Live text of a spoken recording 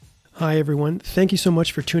Hi, everyone. Thank you so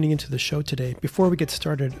much for tuning into the show today. Before we get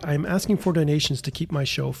started, I am asking for donations to keep my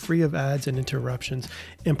show free of ads and interruptions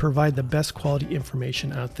and provide the best quality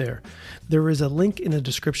information out there. There is a link in the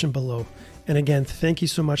description below. And again, thank you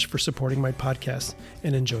so much for supporting my podcast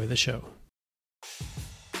and enjoy the show.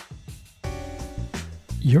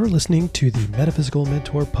 You're listening to the Metaphysical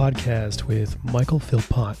Mentor Podcast with Michael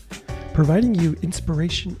Philpott, providing you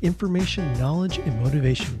inspiration, information, knowledge, and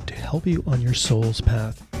motivation to help you on your soul's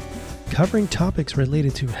path. Covering topics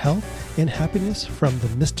related to health and happiness from the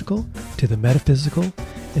mystical to the metaphysical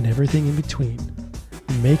and everything in between,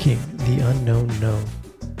 making the unknown known.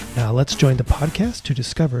 Now let's join the podcast to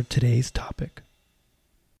discover today's topic.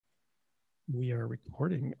 We are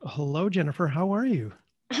recording. Hello, Jennifer. How are you?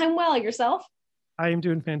 I'm well. Yourself? I am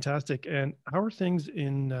doing fantastic. And how are things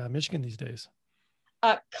in Michigan these days?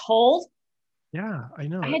 Cold. Yeah, I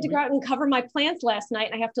know. I had to go out and cover my plants last night,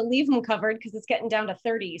 and I have to leave them covered because it's getting down to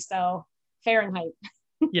 30, so Fahrenheit.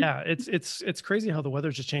 Yeah, it's crazy how the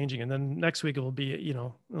weather's just changing, and then next week it'll be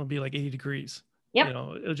like 80 degrees. Yep.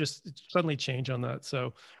 It'll just suddenly change on that.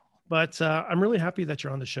 So, but I'm really happy that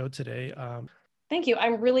you're on the show today. Thank you.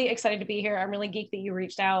 I'm really excited to be here. I'm really geeked that you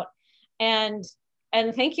reached out, and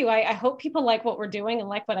thank you. I hope people like what we're doing and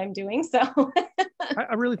like what I'm doing. So.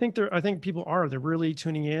 I really think I think people they're really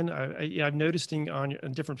tuning in. I'm noticing on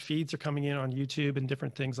different feeds are coming in on YouTube and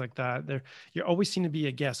different things like that. You always seem to be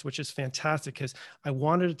a guest, which is fantastic because I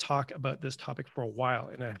wanted to talk about this topic for a while.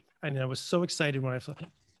 And I was so excited when I thought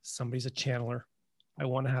somebody's a channeler. I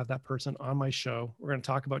want to have that person on my show. We're going to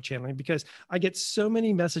talk about channeling because I get so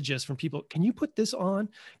many messages from people. Can you put this on?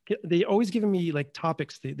 They always giving me like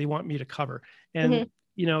topics they want me to cover. And,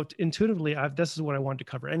 intuitively, this is what I wanted to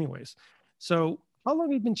cover anyways. So how long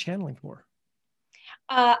have you been channeling for?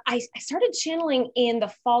 I started channeling in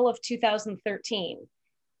the fall of 2013.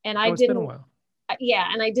 And it's been a while. Yeah.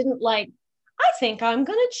 And I didn't I think I'm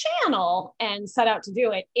going to channel and set out to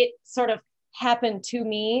do it. It sort of happened to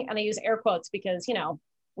me. And I use air quotes because,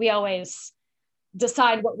 we always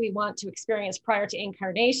decide what we want to experience prior to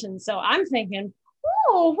incarnation. So I'm thinking,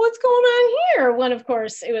 oh, what's going on here? When of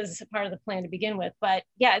course it was part of the plan to begin with, but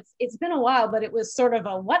yeah, it's been a while, but it was sort of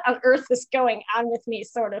a, what on earth is going on with me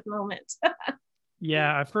sort of moment.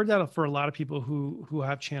 Yeah. I've heard that for a lot of people who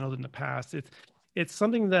have channeled in the past. It's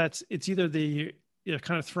something that's either they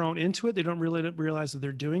kind of thrown into it. They don't really realize that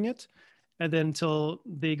they're doing it. And then until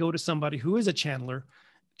they go to somebody who is a channeler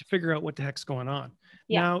to figure out what the heck's going on.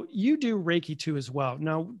 Yeah. Now you do Reiki too as well.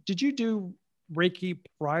 Now, did you do Reiki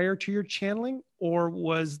prior to your channeling, or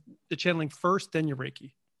was the channeling first, then your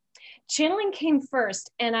Reiki? Channeling came first.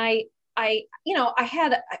 And I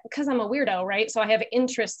had, because I'm a weirdo, right? So I have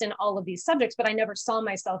interest in all of these subjects, but I never saw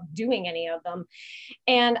myself doing any of them.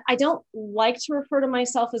 And I don't like to refer to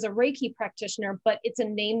myself as a Reiki practitioner, but it's a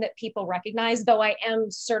name that people recognize, though I am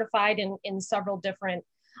certified in several different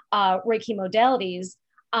Reiki modalities.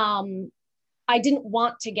 I didn't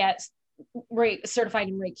want to get certified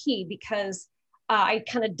in Reiki because I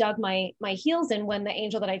kind of dug my heels in when the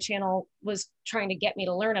angel that I channel was trying to get me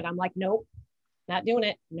to learn it. I'm like, nope, not doing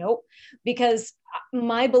it. Nope. Because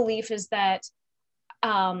my belief is that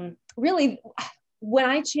really when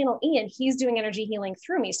I channel Ian, he's doing energy healing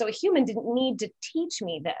through me. So a human didn't need to teach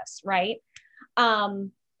me this. Right.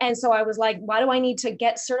 And so I was like, why do I need to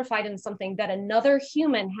get certified in something that another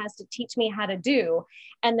human has to teach me how to do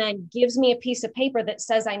and then gives me a piece of paper that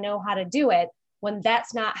says I know how to do it, when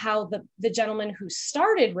that's not how the gentleman who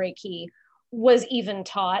started Reiki was even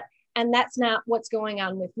taught. And that's not what's going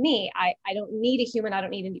on with me. I don't need a human. I don't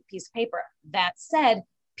need a piece of paper. That said,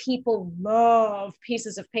 people love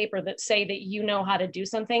pieces of paper that say that you know how to do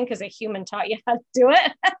something because a human taught you how to do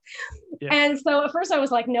it. Yeah. And so at first I was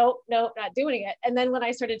like, nope, not doing it. And then when I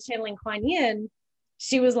started channeling Kuan Yin,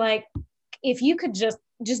 she was like, if you could just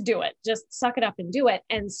do it, just suck it up and do it.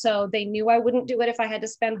 And so they knew I wouldn't do it if I had to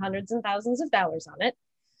spend hundreds and thousands of dollars on it.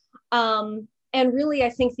 And really, I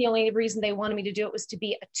think the only reason they wanted me to do it was to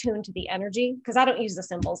be attuned to the energy, because I don't use the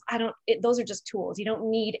symbols. Those are just tools. You don't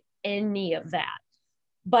need any of that.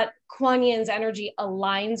 But Kuan Yin's energy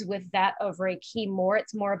aligns with that of Reiki more.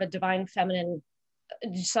 It's more of a divine feminine,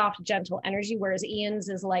 soft, gentle energy, whereas Ian's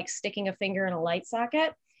is like sticking a finger in a light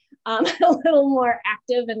socket, a little more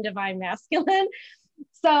active and divine masculine.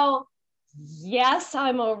 So yes,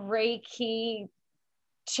 I'm a Reiki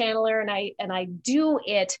channeler and I do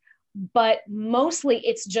it, but mostly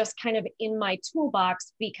it's just kind of in my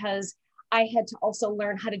toolbox because I had to also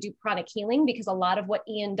learn how to do pranic healing, because a lot of what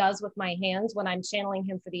Ian does with my hands when I'm channeling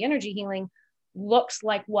him for the energy healing looks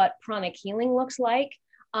like what pranic healing looks like.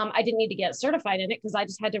 I didn't need to get certified in it because I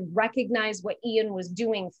just had to recognize what Ian was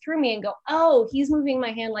doing through me and go, oh, he's moving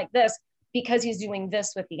my hand like this because he's doing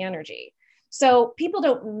this with the energy. So people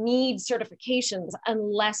don't need certifications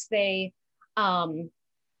unless they,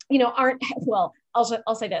 aren't, well,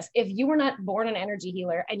 I'll say this. If you were not born an energy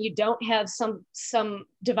healer and you don't have some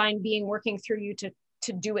divine being working through you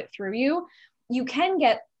to do it through you, you can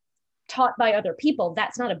get taught by other people.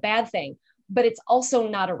 That's not a bad thing, but it's also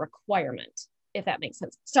not a requirement, if that makes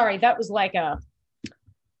sense. Sorry, that was like a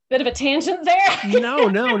bit of a tangent there. No.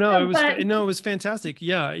 But It was fantastic.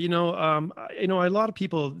 Yeah. A lot of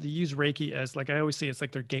people, they use Reiki as, like I always say, it's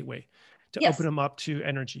like their gateway to open yes, them up to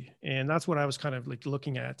energy. And that's what I was kind of like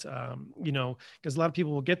looking at, because a lot of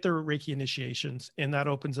people will get their Reiki initiations and that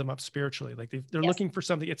opens them up spiritually. Like they're yes, looking for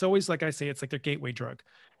something. It's always, like I say, it's like their gateway drug.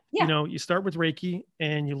 yeah, You start with Reiki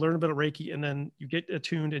and you learn about Reiki, and then you get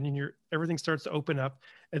attuned, and then everything starts to open up,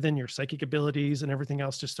 and then your psychic abilities and everything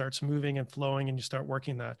else just starts moving and flowing, and you start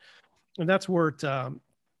working that. And that's where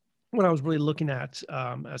what I was really looking at,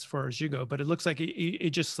 as far as you go. But it looks like it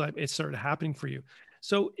just like it started happening for you.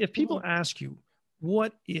 So if people mhm. ask you,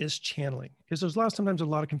 what is channeling? Because there's sometimes a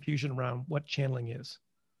lot of confusion around what channeling is.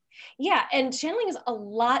 Yeah, and channeling is a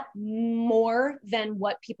lot more than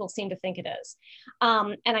what people seem to think it is.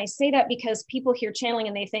 And I say that because people hear channeling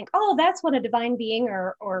and they think, oh, that's what a divine being,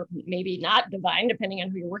 or maybe not divine, depending on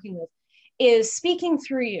who you're working with, is speaking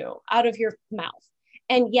through you out of your mouth.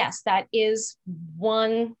 And yes, that is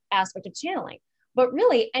one aspect of channeling. But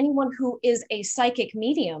really, anyone who is a psychic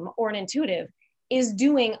medium or an intuitive is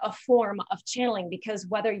doing a form of channeling, because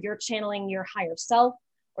whether you're channeling your higher self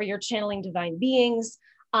or you're channeling divine beings,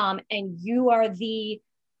 and you are the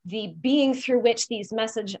being through which these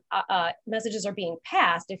messages are being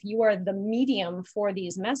passed. If you are the medium for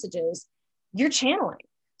these messages, you're channeling.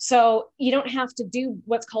 So you don't have to do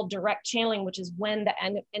what's called direct channeling, which is when the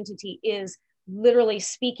entity is literally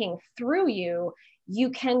speaking through you. You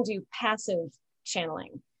can do passive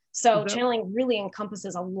channeling. Is So that channeling really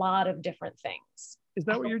encompasses a lot of different things. Is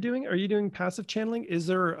that what you're doing? Are you doing passive channeling? Is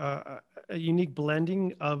there a unique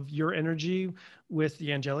blending of your energy with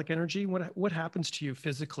the angelic energy? What happens to you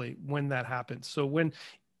physically when that happens? So when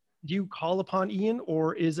do you call upon Ian,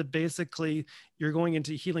 or is it basically you're going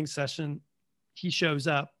into a healing session, he shows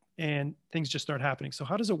up and things just start happening? So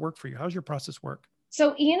how does it work for you? How does your process work?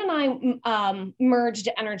 So Ian and I merged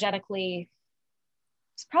energetically.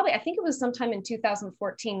 It's probably, I think it was sometime in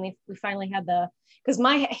 2014. We finally had because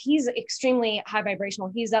he's extremely high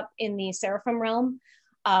vibrational. He's up in the seraphim realm,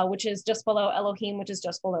 which is just below Elohim, which is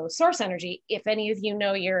just below source energy. If any of you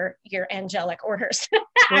know your angelic orders,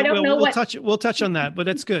 I Well, don't know what. we'll touch on that, but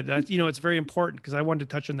that's good. It's very important because I wanted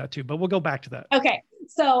to touch on that too, but we'll go back to that. Okay,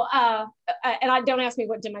 so and I don't ask me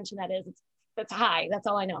what dimension that is. That's high. That's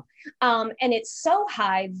all I know. And it's so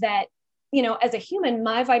high that, as a human,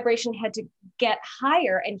 my vibration had to get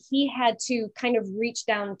higher, and he had to kind of reach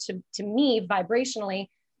down to me vibrationally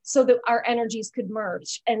so that our energies could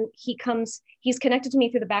merge. And he's connected to me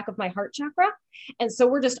through the back of my heart chakra. And so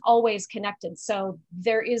we're just always connected. So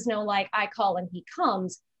there is no like I call and he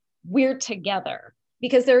comes. We're together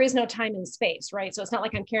because there is no time and space, right? So it's not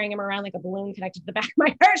like I'm carrying him around like a balloon connected to the back of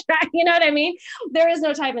my heart chakra. You know what I mean? There is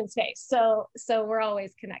no time and space. So we're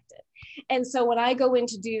always connected. And so when I go in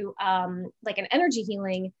to do like an energy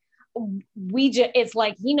healing, it's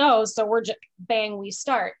like he knows, so we're just bang, we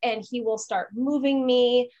start, and he will start moving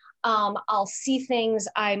me. I'll see things.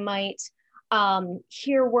 I might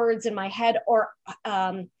hear words in my head, or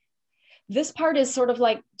this part is sort of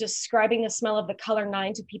like describing the smell of the color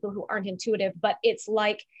 9 to people who aren't intuitive, but it's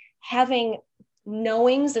like having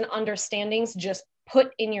knowings and understandings just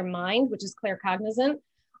put in your mind, which is claircognizant.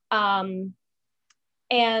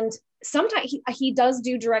 And sometimes he does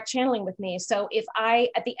do direct channeling with me. So if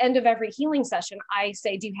at the end of every healing session, I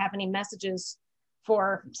say, do you have any messages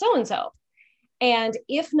for so-and-so? And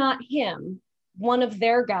if not him, one of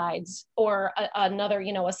their guides or another,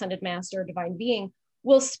 ascended master or divine being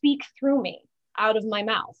will speak through me out of my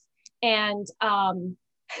mouth. And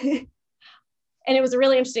and it was a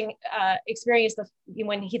really interesting experience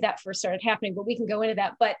when that first started happening, but we can go into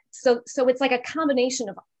that. But so it's like a combination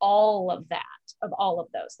of all of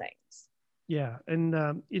those things. Yeah.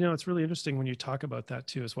 And, it's really interesting when you talk about that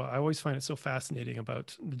too, as well. I always find it so fascinating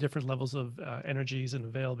about the different levels of energies and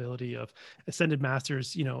availability of ascended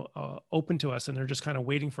masters, open to us. And they're just kind of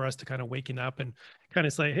waiting for us to kind of waken up and kind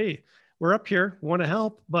of say, hey, we're up here, want to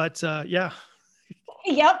help. But yeah,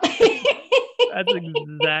 Yep. that's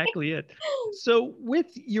exactly it. So with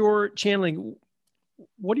your channeling,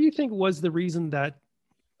 what do you think was the reason that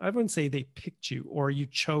I wouldn't say they picked you or you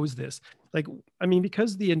chose this. Like, I mean,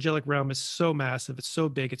 because the angelic realm is so massive, it's so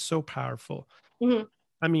big, it's so powerful. Mm-hmm.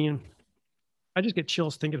 I mean, I just get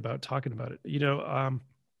chills thinking about it, talking about it.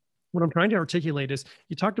 What I'm trying to articulate is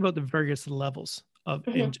you talked about the various levels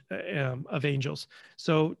Mm-hmm. of angels.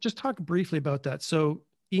 So just talk briefly about that. So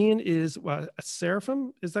Ian is what, a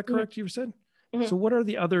seraphim? Is that Mm-hmm. correct? You said. Mm-hmm. So what are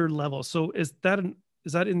the other levels? So is that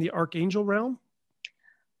in the archangel realm?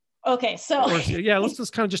 Okay, so Or yeah, let's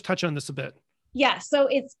just kind of just touch on this a bit. yeah, so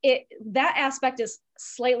that aspect is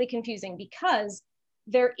slightly confusing because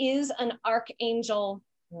there is an archangel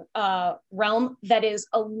realm that is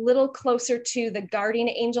a little closer to the guardian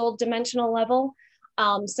angel dimensional level.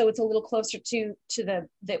 So it's a little closer to the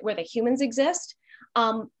where the humans exist.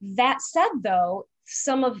 That said, though,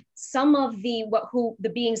 some of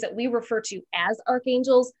the beings that we refer to as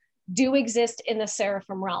archangels do exist in the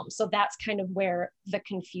seraphim realm. So that's kind of where the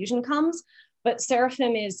confusion comes. But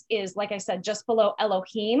seraphim is like I said, just below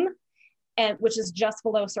Elohim, and which is just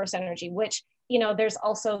below source energy, which, there's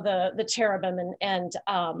also the cherubim and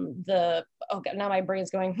the, oh God, now my brain's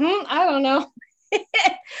going, I don't know.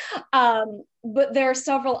 But there are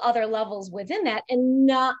several other levels within that, and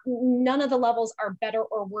none of the levels are better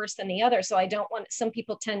or worse than the other. So I don't want, some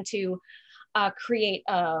people tend to create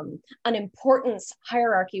an importance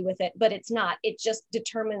hierarchy with it, but it's not. It just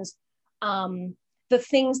determines the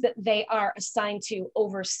things that they are assigned to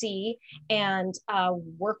oversee and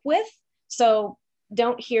work with. So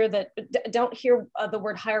don't hear the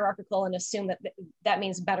word hierarchical and assume that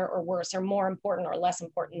means better or worse or more important or less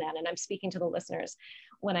important than. And I'm speaking to the listeners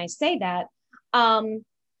when I say that.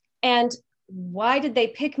 And why did they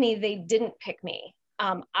pick me? They didn't pick me.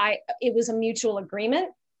 It was a mutual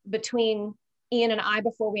agreement between Ian and I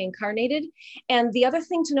before we incarnated. And the other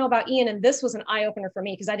thing to know about Ian, and this was an eye opener for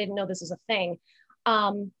me because I didn't know this was a thing.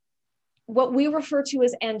 What we refer to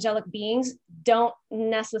as angelic beings don't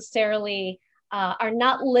necessarily are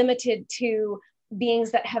not limited to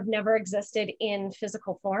beings that have never existed in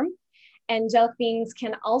physical form. Angelic beings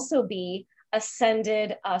can also be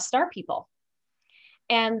ascended star people.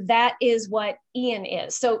 And that is what Ian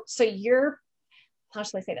is. So you're, how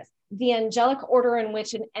should I say this? The angelic order in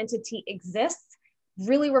which an entity exists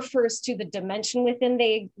really refers to the dimension within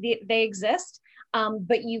they exist.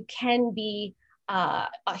 But you can be a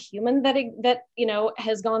human that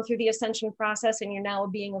has gone through the ascension process and you're now a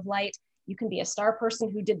being of light. You can be a star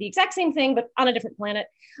person who did the exact same thing, but on a different planet.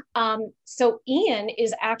 So Ian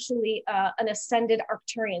is actually an ascended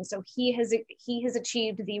Arcturian. So he has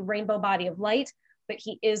achieved the rainbow body of light, but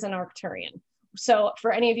he is an Arcturian. So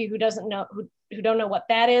for any of you who don't know what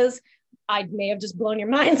that is, I may have just blown your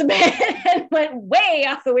minds a bit and went way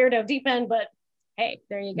off the weirdo deep end, but hey,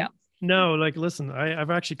 there you go. No, like, listen,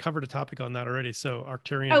 I've actually covered a topic on that already. So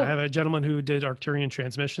Arcturian, I have a gentleman who did Arcturian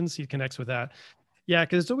transmissions. He connects with that. Yeah,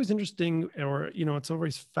 because it's always interesting, or it's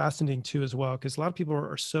always fascinating too as well, because a lot of people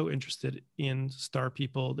are so interested in star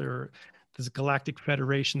people. There's a galactic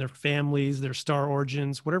federation, their families, their star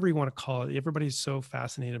origins, whatever you want to call it. Everybody's so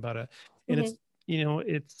fascinated about it, and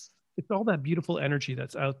it's all that beautiful energy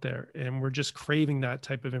that's out there, and we're just craving that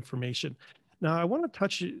type of information. Now, I want to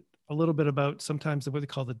touch a little bit about sometimes what they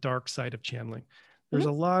call the dark side of channeling. There's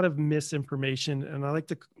a lot of misinformation, and I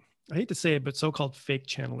hate to say it, but so-called fake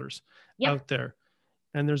channelers out there.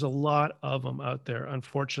 And there's a lot of them out there,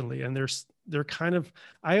 unfortunately. And they're kind of,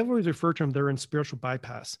 I always refer to them, they're in spiritual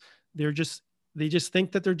bypass. They just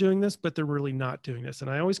think that they're doing this, but they're really not doing this.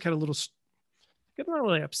 And I always kind of get not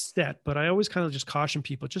really upset, but I always kind of just caution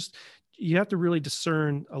people, you have to really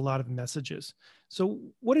discern a lot of messages. So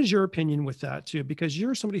what is your opinion with that too? Because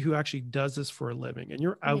you're somebody who actually does this for a living and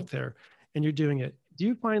you're out there and you're doing it. Do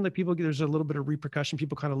you find that there's a little bit of repercussion?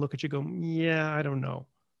 People kind of look at you, go, yeah, I don't know.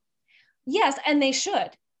 Yes, and they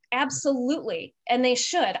should. Absolutely. And they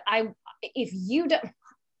should. If you don't,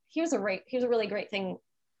 here's a really great thing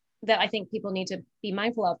that I think people need to be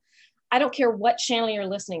mindful of. I don't care what channel you're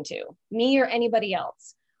listening to, me or anybody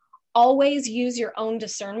else. Always use your own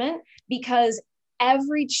discernment, because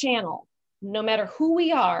every channel, no matter who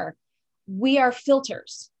we are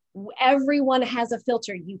filters. Everyone has a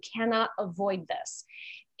filter. You cannot avoid this.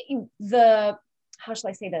 How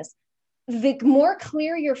shall I say this? The more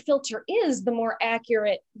clear your filter is, the more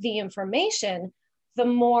accurate the information, the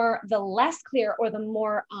less clear, or the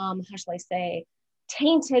more, how shall I say,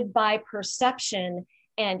 tainted by perception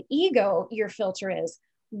and ego your filter is,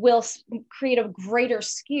 will create a greater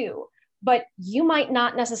skew. But you might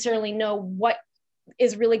not necessarily know what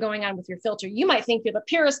is really going on with your filter. You might think you're the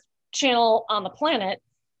purest channel on the planet,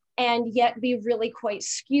 and yet be really quite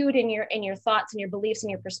skewed in your thoughts and your beliefs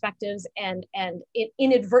and your perspectives, and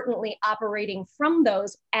inadvertently operating from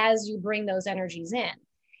those as you bring those energies in.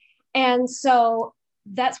 And so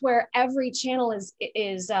that's where every channel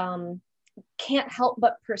is can't help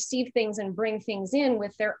but perceive things and bring things in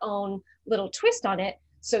with their own little twist on it.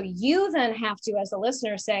 So you then have to, as a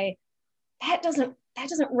listener, say, that doesn't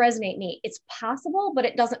resonate me. It's possible, but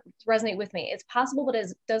it doesn't resonate with me. It's possible, but it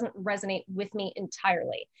doesn't resonate with me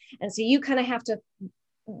entirely. And so you kind of have to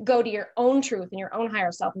go to your own truth and your own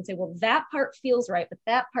higher self and say, well, that part feels right, but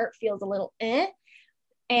that part feels a little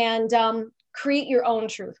and create your own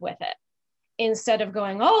truth with it, instead of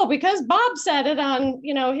going, oh, because Bob said it on,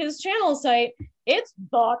 his channel site, it's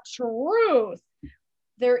the truth.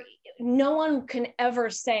 No one can ever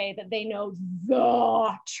say that they know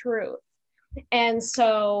the truth. And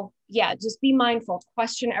so, yeah, just be mindful,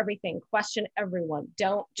 question everything, question everyone.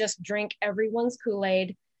 Don't just drink everyone's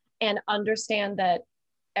Kool-Aid, and understand that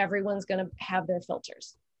everyone's going to have their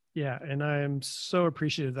filters. Yeah. And I am so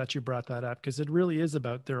appreciative that you brought that up, because it really is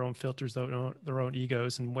about their own filters, their own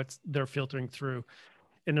egos, and what they're filtering through.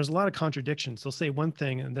 And there's a lot of contradictions. They'll say one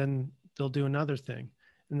thing and then they'll do another thing.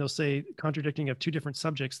 And they'll say contradicting of two different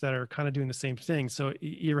subjects that are kind of doing the same thing. So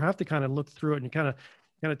you have to kind of look through it, and you kind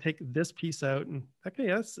of take this piece out and, okay,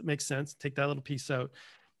 yes, it makes sense. Take that little piece out.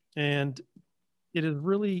 And it is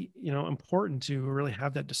really, important to really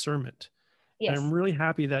have that discernment. Yes. And I'm really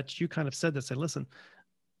happy that you kind of said this. Say, listen,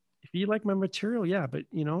 if you like my material, yeah, but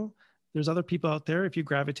there's other people out there. If you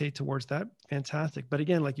gravitate towards that, fantastic. But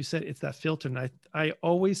again, like you said, it's that filter. And I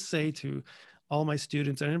always say to all my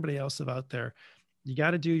students and anybody else out there, you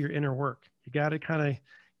got to do your inner work. You got to kind of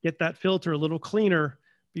get that filter a little cleaner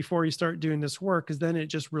before you start doing this work, because then it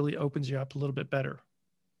just really opens you up a little bit better.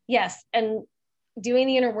 Yes. And doing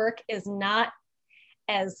the inner work is not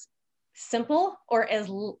as simple or as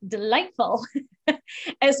delightful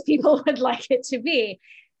as people would like it to be.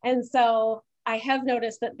 And so I have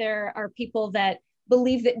noticed that there are people that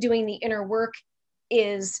believe that doing the inner work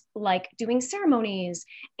is like doing ceremonies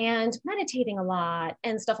and meditating a lot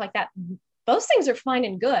and stuff like that. Those things are fine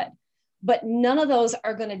and good, but none of those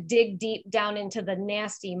are going to dig deep down into the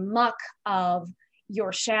nasty muck of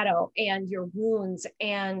your shadow and your wounds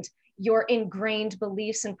and your ingrained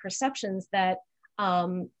beliefs and perceptions that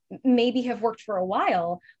maybe have worked for a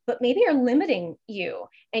while, but maybe are limiting you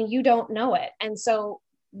and you don't know it. And so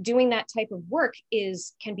doing that type of work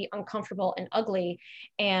can be uncomfortable and ugly.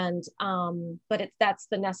 And, but that's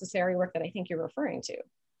the necessary work that I think you're referring to.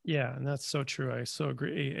 Yeah. And that's so true. I so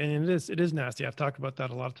agree. And it is nasty. I've talked about that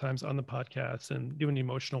a lot of times on the podcast, and doing the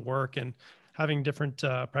emotional work and having different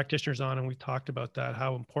practitioners on. And we talked about that,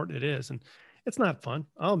 how important it is. And it's not fun.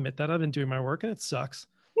 I'll admit that. I've been doing my work and it sucks.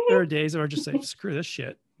 There are days where I just say, screw this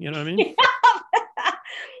shit. You know what I mean?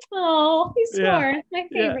 Oh, he's smart. Yeah. My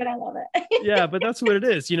favorite. Yeah. I love it. Yeah, but that's what it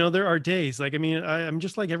is. There are days, like, I mean, I'm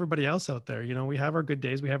just like everybody else out there. We have our good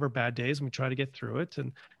days, we have our bad days, and we try to get through it.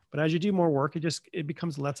 But as you do more work, it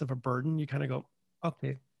becomes less of a burden. You kind of go,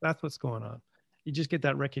 okay, that's what's going on. You just get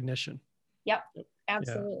that recognition. Yep,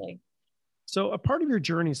 absolutely. Yeah. So a part of your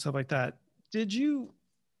journey, stuff like that, did you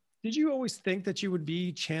always think that you would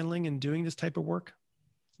be channeling and doing this type of work?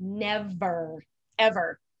 Never,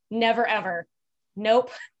 ever, never, ever. Nope.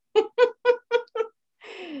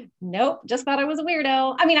 Nope. Just thought I was a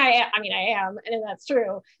weirdo. I mean, I am, and that's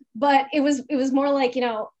true. But it was more like,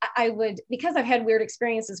 I would, because I've had weird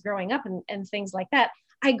experiences growing up and things like that,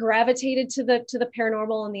 I gravitated to the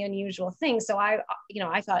paranormal and the unusual things. So I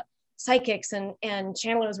thought psychics and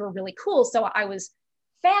channelers were really cool. So I was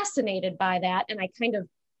fascinated by that. And I kind of,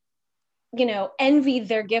 envied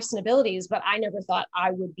their gifts and abilities, but I never thought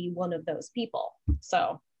I would be one of those people.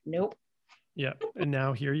 So nope. Yeah. And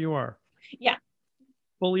now here you are. Yeah.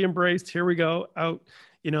 Fully embraced. Here we go. Out.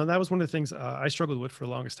 That was one of the things I struggled with for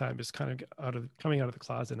the longest time, is kind of coming out of the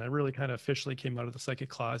closet. And I really kind of officially came out of the psychic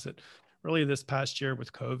closet really this past year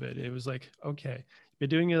with COVID. It was like, okay, you're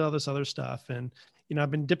doing all this other stuff. And, I've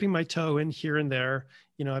been dipping my toe in here and there.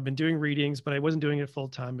 I've been doing readings, but I wasn't doing it full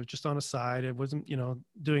time. It was just on a side. It wasn't,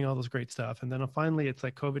 doing all this great stuff. And then finally it's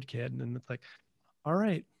like COVID kid. And it's like, all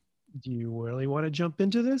right, do you really want to jump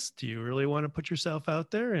into this? Do you really want to put yourself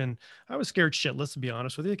out there? And I was scared shitless, to be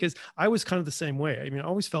honest with you, because I was kind of the same way. I mean, I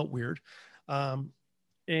always felt weird. And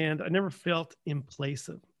I never felt in place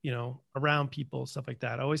of, around people, stuff like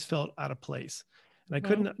that. I always felt out of place. And I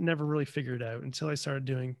couldn't never really figure it out until I started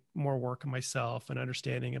doing more work on myself and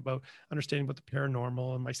understanding about the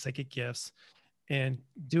paranormal and my psychic gifts and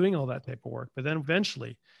doing all that type of work. But then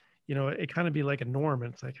eventually, it kind of be like a norm.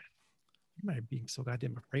 And it's like, what am I being so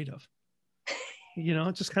goddamn afraid of?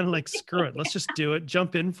 just kind of like, screw it. Let's just do it.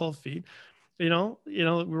 Jump in full feet.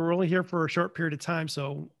 We're only here for a short period of time.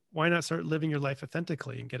 So why not start living your life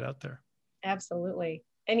authentically and get out there? Absolutely.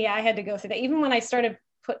 And yeah, I had to go through that. Even when I started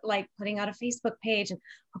putting out a Facebook page, and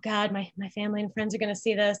oh God, my family and friends are going to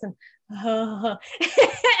see this. And oh,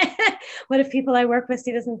 what if people I work with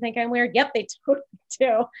see this and think I'm weird? Yep, they totally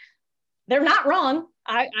do. They're not wrong.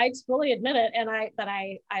 I fully admit it. And I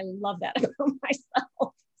love that about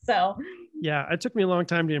myself. So yeah, it took me a long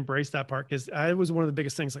time to embrace that part, because I was one of the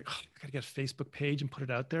biggest things, like, oh, I got to get a Facebook page and put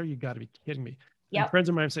it out there. You got to be kidding me. And yep. friends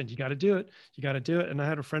of mine saying, you got to do it. You got to do it. And I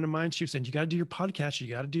had a friend of mine, she was saying, you got to do your podcast. You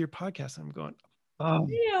got to do your podcast. And I'm going, oh,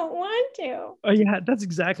 I don't want to. Oh yeah, that's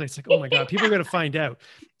exactly. It's like, oh my God, people are going to find out.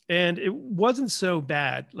 And it wasn't so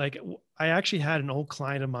bad. Like, I actually had an old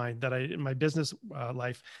client of mine that in my business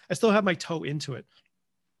life, I still have my toe into it.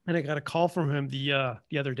 And I got a call from him the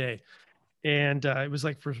other day, and it was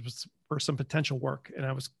like for some potential work. And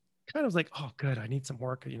I was kind of like, oh, good, I need some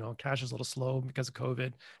work. Cash is a little slow because of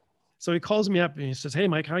COVID. So he calls me up and he says, hey,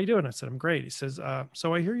 Mike, how are you doing? I said, I'm great. He says,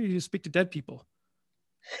 so I hear you speak to dead people.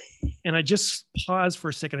 And I just paused for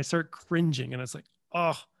a second. I started cringing, and I was like,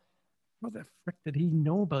 oh, what the frick did he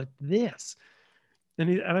know about this?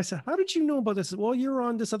 And I said, how did you know about this? Well, you're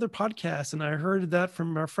on this other podcast, and I heard that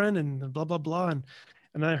from our friend, and blah, blah, blah.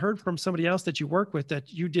 And I heard from somebody else that you work with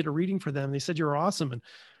that you did a reading for them. They said you were awesome. And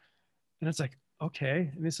it's like,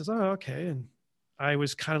 okay. And he says, oh, okay. And I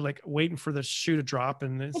was kind of like waiting for the shoe to drop.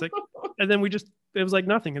 And it's like, and then it was like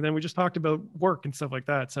nothing. And then we just talked about work and stuff like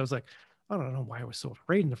that. So I was like, I don't know why I was so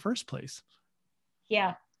afraid in the first place.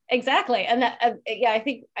 Yeah, exactly. And that, I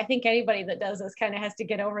think anybody that does this kind of has to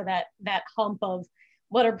get over that hump of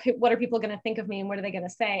what are people going to think of me, and what are they going to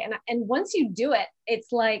say? And once you do it,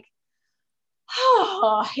 it's like,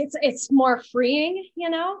 oh, it's more freeing,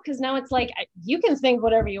 because now it's like, you can think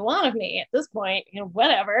whatever you want of me at this point,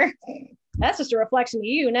 whatever. That's just a reflection of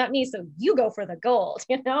you, not me. So you go for the gold,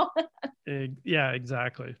 Yeah,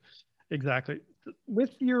 exactly.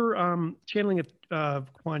 With your channeling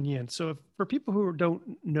of Kuan Yin. So for people who don't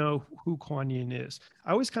know who Kuan Yin is,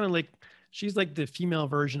 I always kind of like, she's like the female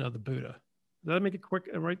version of the Buddha. Does that make it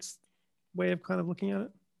a right way of kind of looking at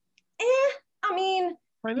it? I mean,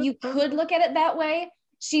 you could look at it that way.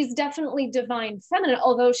 She's definitely divine feminine,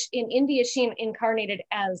 although in India, she incarnated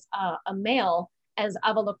as a male, as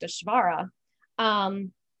Avalokiteshvara.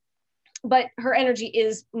 But her energy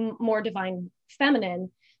is more divine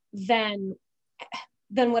feminine than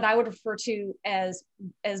what I would refer to as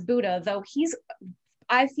Buddha, though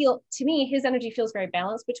I feel, to me, his energy feels very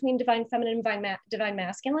balanced between divine feminine and divine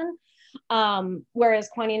masculine. Whereas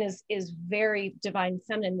Kuan Yin is very divine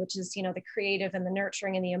feminine, which is, the creative and the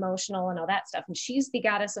nurturing and the emotional and all that stuff. And she's the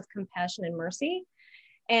goddess of compassion and mercy.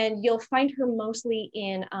 And you'll find her mostly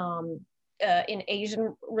in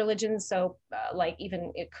Asian religions. So like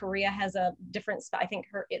even Korea has a different, I think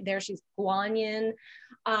she's Guanyin,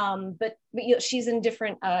 but she's in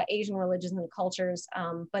different Asian religions and cultures.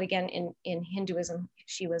 But again, in Hinduism,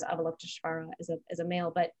 she was Avalokiteshvara as a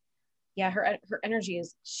male. But yeah, her energy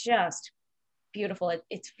is just beautiful.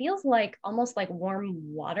 It feels like almost like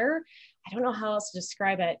warm water. I don't know how else to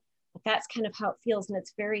describe it, but that's kind of how it feels. And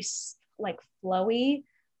it's very like flowy.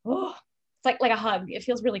 Oh, it's like a hug. It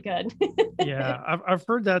feels really good. Yeah, I've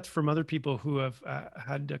heard that from other people who have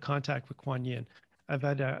had contact with Kuan Yin. I've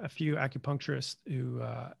had a few acupuncturists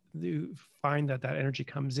who find that energy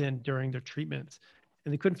comes in during their treatments,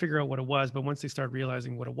 and they couldn't figure out what it was. But once they started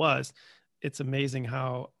realizing what it was, it's amazing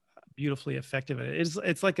how beautifully effective it is.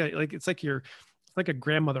 It's like a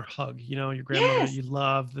grandmother hug. Your grandmother, yes, you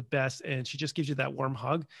love the best, and she just gives you that warm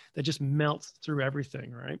hug that just melts through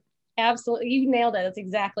everything, right? Absolutely, you nailed it. That's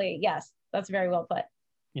exactly, yes, that's very well put.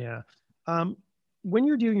 Yeah. When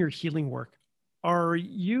you're doing your healing work, are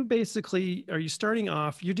you starting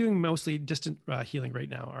off, you're doing mostly distant healing right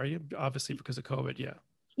now, are you? Obviously because of COVID. Yeah.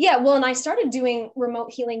 Yeah. Well, and I started doing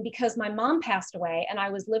remote healing because my mom passed away and I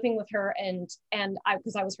was living with her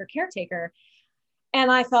because I was her caretaker. And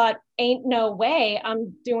I thought, ain't no way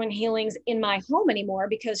I'm doing healings in my home anymore,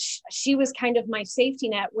 because she was kind of my safety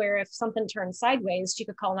net, where if something turned sideways, she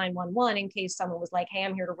could call 911 in case someone was like, hey,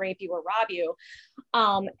 I'm here to rape you or rob you.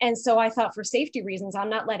 And so I thought, for safety reasons, I'm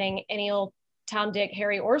not letting any old Tom, Dick,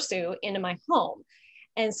 Harry, or Sue into my home.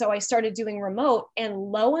 And so I started doing remote, and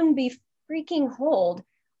lo and behold,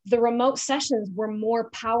 the remote sessions were more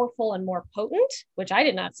powerful and more potent, which I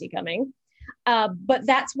did not see coming. But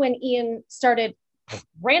that's when Ian started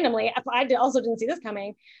randomly. I also didn't see this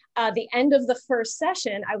coming. The end of the first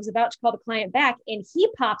session, I was about to call the client back, and he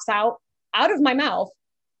pops out of my mouth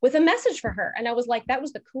with a message for her. And I was like, that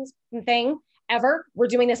was the coolest thing ever. We're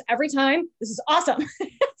doing this every time. This is awesome.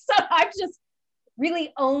 So I've just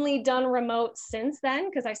really only done remote since then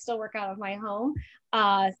because I still work out of my home.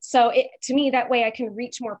 So to me, that way I can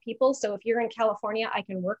reach more people. So if you're in California, I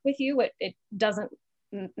can work with you. It doesn't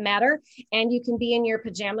matter. And you can be in your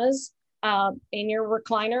pajamas, in your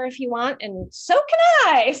recliner if you want. And so can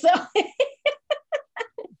I. So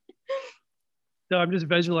So I'm just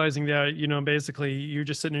visualizing that, you know, basically you're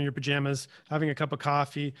just sitting in your pajamas, having a cup of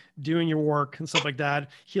coffee, doing your work and stuff like that,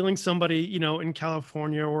 healing somebody, you know, in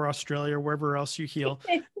California or Australia or wherever else you heal.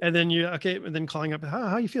 And then and then calling up,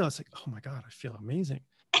 how you feel? It's like, oh my God, I feel amazing.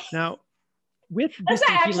 Now, with that's not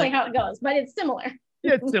distant actually healing, how it goes, but it's similar.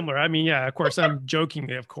 yeah, it's similar. I mean, yeah, of course, I'm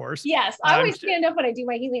jokingly, of course. Yes, I always stand up when I do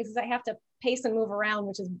my healings because I have to pace and move around,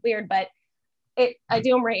 which is weird, but I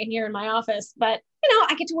do them right in here in my office. But you know,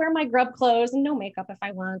 I get to wear my grub clothes and no makeup if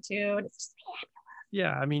I want to. It's just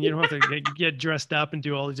yeah, I mean, you don't have to get dressed up and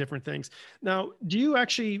do all these different things. Now, do you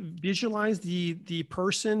actually visualize the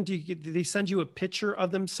person? Do they send you a picture of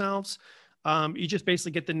themselves? You just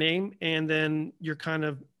basically get the name and then you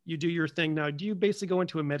do your thing. Now, do you basically go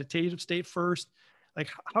into a meditative state first? Like,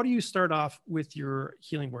 how do you start off with your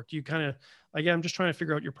healing work? Do you kind of, again, I'm just trying to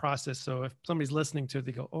figure out your process. So if somebody's listening to it,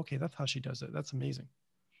 they go, okay, that's how she does it. That's amazing.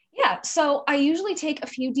 yeah. So I usually take a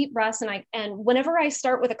few deep breaths, and whenever I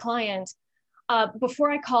start with a client, before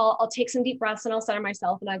I call, I'll take some deep breaths and I'll center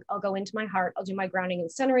myself, and I'll go into my heart. I'll do my grounding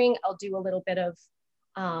and centering. I'll do a little bit of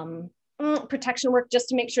protection work just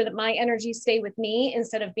to make sure that my energies stay with me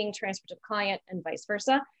instead of being transferred to the client, and vice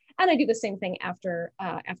versa. And I do the same thing after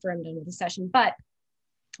I'm done with the session. But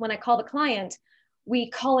when I call the client, we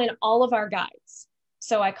call in all of our guides.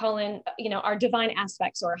 So I call in, you know, our divine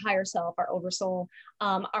aspects, or our higher self, our oversoul,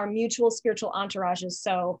 our mutual spiritual entourages.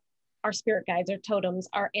 So our spirit guides, our totems,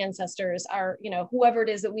 our ancestors, our, you know, whoever it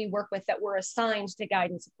is that we work with that we're assigned to guide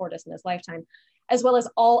and support us in this lifetime, as well as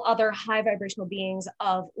all other high vibrational beings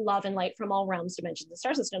of love and light from all realms, dimensions, and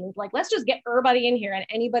star systems. Like, let's just get everybody in here, and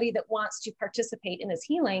anybody that wants to participate in this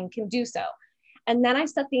healing can do so. And then I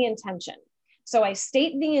set the intention. So I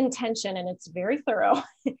state the intention, and it's very thorough.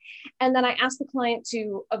 And then I ask the client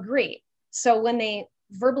to agree. So when they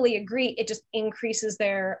verbally agree, it just increases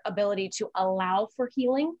their ability to allow for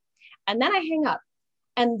healing. And then I hang up.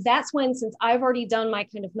 And that's when, since I've already done my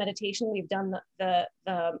kind of meditation, we've done the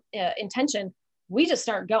intention, we just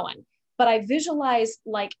start going. But I visualize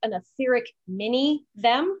like an etheric mini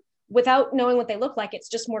them without knowing what they look like. It's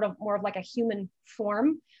just more of like a human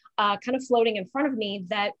form, kind of floating in front of me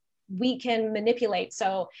that we can manipulate.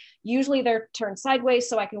 So usually they're turned sideways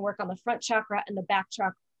so I can work on the front chakra and the back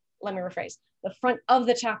chakra. Let me rephrase, the front of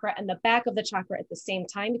the chakra and the back of the chakra at the same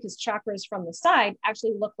time, because chakras from the side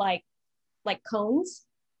actually look like cones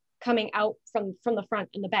coming out from the front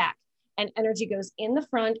and the back, and energy goes in the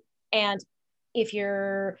front. And if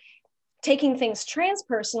you're taking things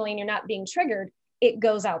transpersonally and you're not being triggered, it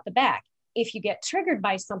goes out the back. If you get triggered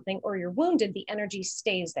by something or you're wounded, the energy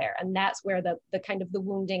stays there. And that's where the kind of the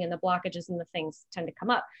wounding and the blockages and the things tend to come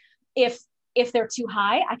up. If they're too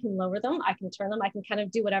high, I can lower them, I can turn them, I can kind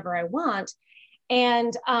of do whatever I want.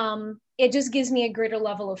 And it just gives me a greater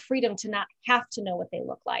level of freedom to not have to know what they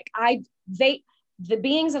look like. The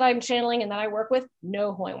beings that I'm channeling and that I work with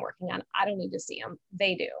know who I'm working on. I don't need to see them.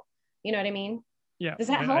 They do. You know what I mean? Yeah. Does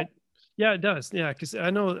that help? Yeah, it does. Yeah, because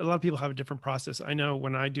I know a lot of people have a different process. I know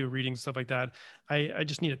when I do readings, stuff like that, I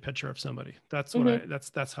just need a picture of somebody. That's what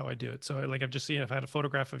that's how I do it. So like I've just seen, if I had a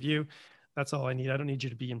photograph of you, that's all I need. I don't need you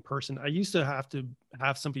to be in person. I used to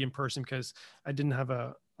have somebody in person because I didn't have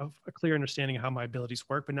a clear understanding of how my abilities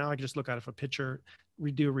work. But now I can just look out of a picture,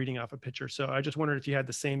 do a reading off a picture. So I just wondered if you had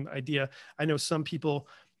the same idea. I know some people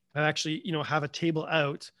actually, you know, have a table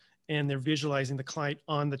out and they're visualizing the client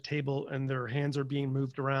on the table and their hands are being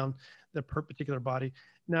moved around the particular body.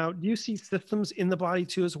 Now, do you see systems in the body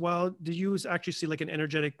too as well? Do you actually see like an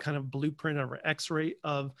energetic kind of blueprint or x-ray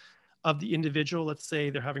of the individual? Let's say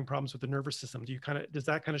they're having problems with the nervous system. Does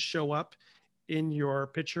that kind of show up in your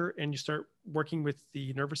picture and you start working with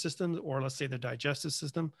the nervous system, or let's say the digestive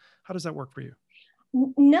system? How does that work for you?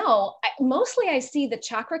 No, mostly I see the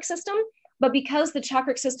chakric system, but because the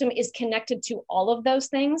chakric system is connected to all of those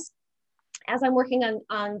things, as I'm working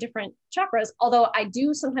on different chakras, although I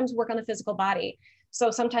do sometimes work on the physical body. So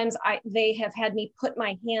sometimes they have had me put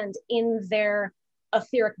my hand in their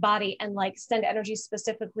etheric body and like send energy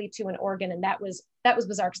specifically to an organ. And that was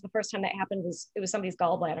bizarre, because the first time that happened it was somebody's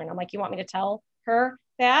gallbladder. And I'm like, you want me to tell her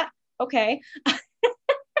that? Okay.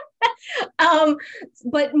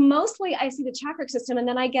 But mostly I see the chakric system, and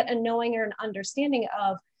then I get a knowing or an understanding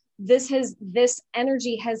of this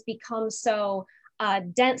energy has become so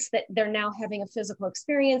dense that they're now having a physical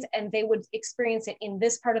experience, and they would experience it in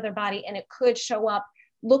this part of their body, and it could show up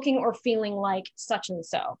looking or feeling like such and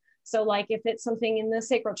so. So like if it's something in the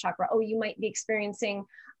sacral chakra, oh, you might be experiencing,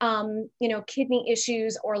 kidney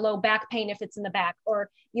issues or low back pain if it's in the back, or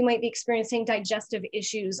you might be experiencing digestive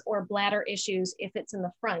issues or bladder issues if it's in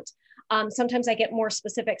the front. Sometimes I get more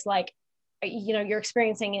specifics like, you're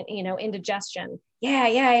experiencing it, indigestion. Yeah, I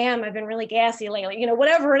am. I've been really gassy lately,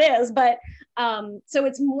 whatever it is. But so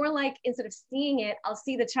it's more like, instead of seeing it, I'll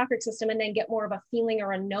see the chakra system and then get more of a feeling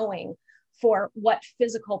or a knowing for what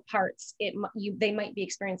physical parts they might be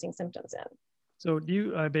experiencing symptoms in. So do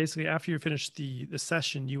you basically, after you finish the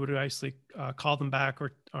session, you would actually call them back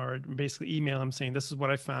or basically email them saying, this is what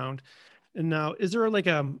I found. And now, is there like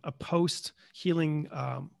a post healing,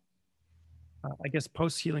 I guess,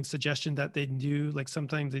 post healing suggestion that they do? Like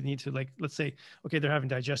sometimes they need to, like, let's say, okay, they're having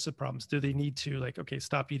digestive problems. Do they need to, like, okay,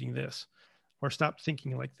 stop eating this or stop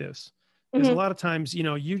thinking like this? Because a lot of times,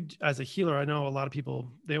 you as a healer, I know a lot of people,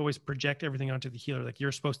 they always project everything onto the healer. Like,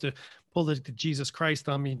 you're supposed to pull the Jesus Christ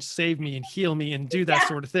on me and save me and heal me and do that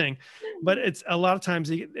sort of thing. But it's a lot of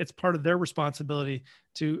times it's part of their responsibility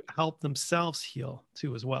to help themselves heal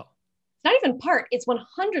too, as well. It's not even part, it's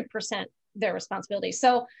 100% their responsibility.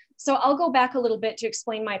 So I'll go back a little bit to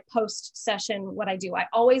explain my post session, what I do. I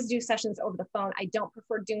always do sessions over the phone. I don't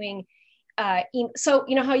prefer doing so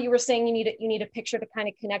how you were saying you need a picture to kind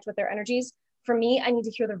of connect with their energies. For me, I need to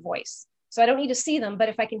hear their voice. So I don't need to see them, but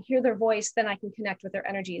if I can hear their voice, then I can connect with their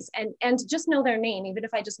energies and just know their name. Even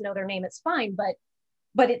if I just know their name, it's fine.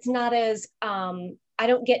 But it's not as I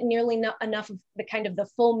don't get nearly enough of the kind of the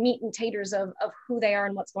full meat and taters of who they are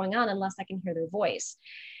and what's going on unless I can hear their voice.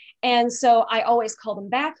 And so I always call them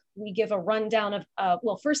back. We give a rundown of,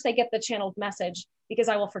 well, first they get the channeled message because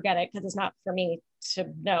I will forget it because it's not for me to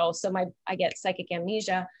know. So I get psychic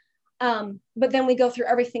amnesia. But then we go through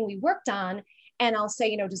everything we worked on and I'll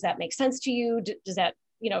say, does that make sense to you? Does that,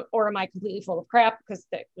 or am I completely full of crap? Because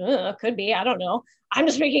could be, I don't know. I'm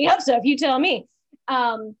just making up stuff. You tell me.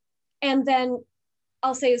 And then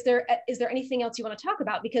I'll say, is there anything else you want to talk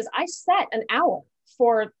about? Because I set an hour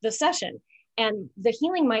for the session. And the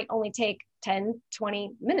healing might only take 10,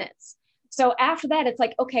 20 minutes. So after that, it's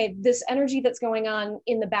like, okay, this energy that's going on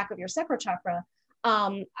in the back of your sacral chakra,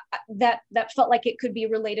 that felt like it could be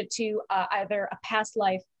related to either a past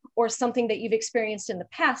life or something that you've experienced in the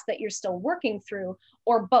past that you're still working through,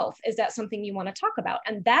 or both. Is that something you want to talk about?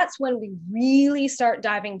 And that's when we really start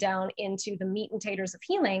diving down into the meat and taters of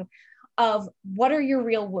healing of what are your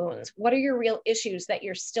real wounds? What are your real issues that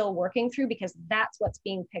you're still working through? Because that's what's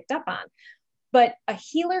being picked up on. But a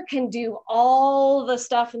healer can do all the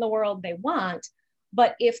stuff in the world they want.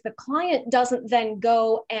 But if the client doesn't then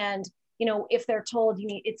go and, if they're told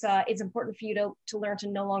it's important for you to learn to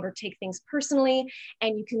no longer take things personally.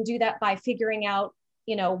 And you can do that by figuring out,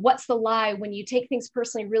 what's the lie when you take things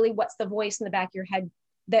personally, really, what's the voice in the back of your head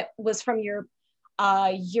that was from your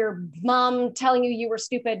mom telling you were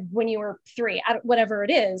stupid when you were 3, whatever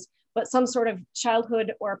it is, but some sort of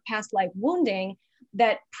childhood or past life wounding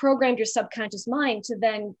that programmed your subconscious mind to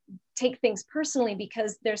then take things personally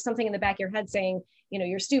because there's something in the back of your head saying,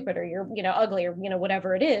 you're stupid or you're, ugly or,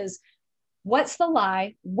 whatever it is. What's the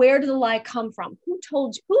lie? Where did the lie come from? Who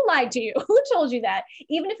told you? Who lied to you? Who told you that?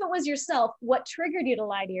 Even if it was yourself, what triggered you to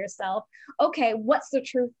lie to yourself? Okay, what's the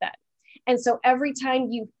truth then? And so every time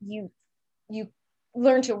you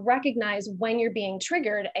learn to recognize when you're being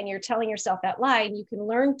triggered and you're telling yourself that lie, and you can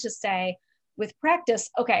learn to say with practice,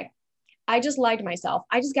 okay, I just lied to myself.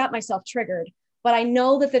 I just got myself triggered, but I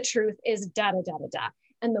know that the truth is da da da da da.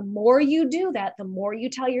 And the more you do that, the more you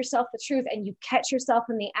tell yourself the truth and you catch yourself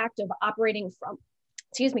in the act of operating from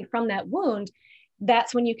that wound,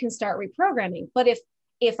 that's when you can start reprogramming. But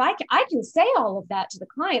if I can say all of that to the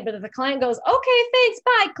client, but if the client goes, okay, thanks,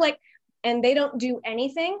 bye, click, and they don't do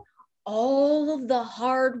anything, all of the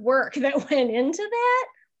hard work that went into that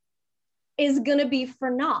is going to be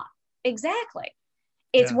for naught. Exactly.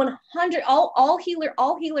 It's 100, all healing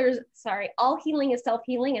is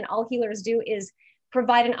self-healing, and all healers do is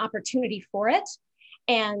provide an opportunity for it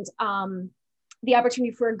and the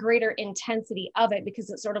opportunity for a greater intensity of it, because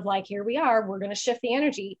it's sort of like, here we are, we're going to shift the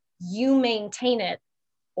energy, you maintain it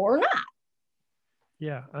or not.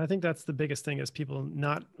 Yeah, I think that's the biggest thing is people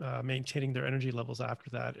not maintaining their energy levels after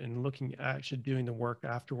that and looking at actually doing the work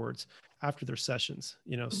afterwards, after their sessions.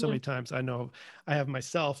 So many times I know I have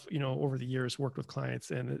myself, over the years worked with clients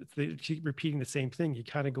and they keep repeating the same thing. You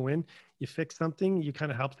kind of go in, you fix something, you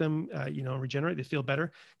kind of help them, regenerate, they feel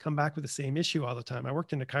better, come back with the same issue all the time. I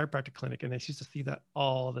worked in a chiropractic clinic and they used to see that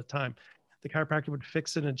all the time. the chiropractor would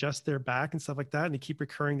fix and adjust their back and stuff like that. And they keep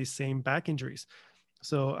recurring these same back injuries.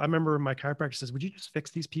 So I remember my chiropractor says, would you just fix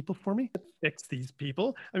these people for me? Fix these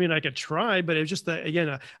people. I mean, I could try, but it was just that,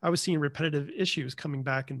 again, I was seeing repetitive issues coming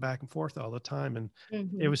back and forth all the time. And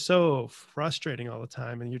it was so frustrating all the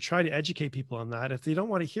time. And you try to educate people on that. If they don't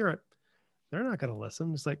want to hear it, they're not going to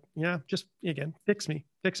listen. It's like, yeah, just again, fix me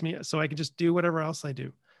so I can just do whatever else I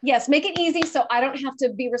do. Yes, make it easy so I don't have to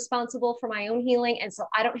be responsible for my own healing, and so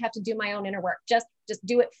I don't have to do my own inner work. Just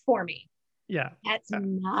do it for me. Yeah. That's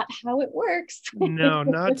not how it works. No,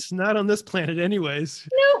 not on this planet anyways.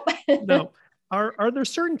 Nope. No. Are there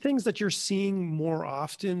certain things that you're seeing more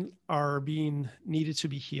often are being needed to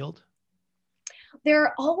be healed? There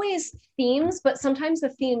are always themes, but sometimes the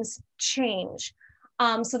themes change.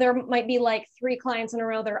 So there might be like 3 clients in a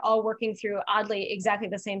row that are all working through oddly exactly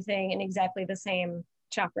the same thing and exactly the same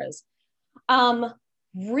chakras.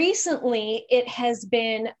 Recently, it has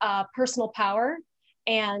been personal power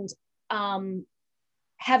and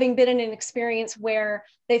having been in an experience where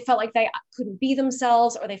they felt like they couldn't be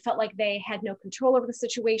themselves, or they felt like they had no control over the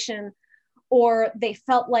situation, or they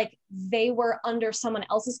felt like they were under someone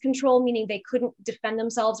else's control, meaning they couldn't defend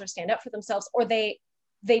themselves or stand up for themselves, or they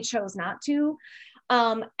chose not to.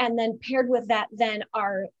 And then paired with that then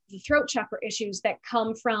are the throat chakra issues that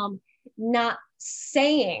come from not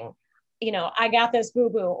saying, I got this,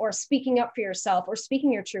 boo-boo, or speaking up for yourself, or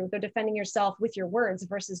speaking your truth, or defending yourself with your words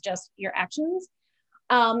versus just your actions.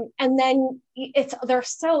 And then they're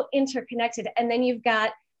so interconnected. And then you've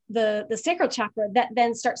got the sacral chakra that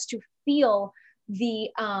then starts to feel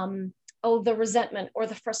the resentment or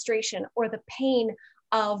the frustration or the pain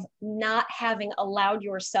of not having allowed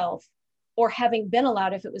yourself, or having been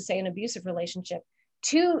allowed, if it was say an abusive relationship,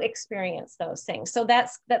 to experience those things. So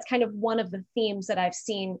that's kind of one of the themes that I've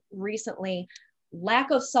seen recently. Lack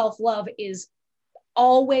of self-love is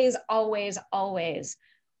always, always, always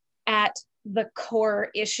at the core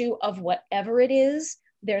issue of whatever it is.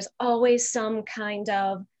 There's always some kind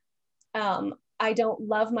of, I don't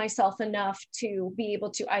love myself enough to be able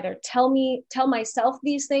to either tell myself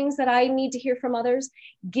these things that I need to hear from others,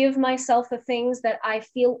 give myself the things that I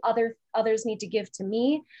feel others need to give to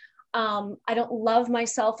me. I don't love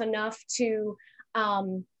myself enough to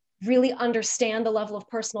really understand the level of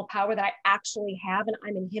personal power that I actually have, and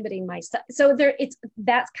I'm inhibiting myself. So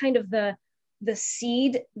that's kind of the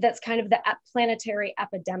seed, that's kind of the planetary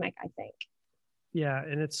epidemic, I think. Yeah,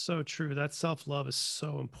 and it's so true. That self-love is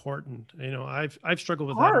so important. I've struggled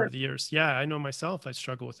with that over the years. Yeah, I know myself. I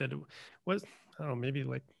struggle with it. It was, I don't know, maybe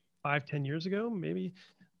like 5-10 years ago, maybe,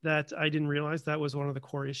 that I didn't realize that was one of the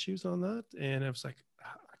core issues on that. And I was like,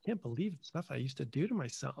 I can't believe the stuff I used to do to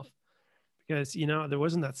myself, because there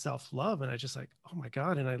wasn't that self-love. And I just like, oh my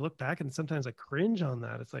God. And I look back and sometimes I cringe on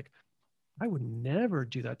that. It's like, I would never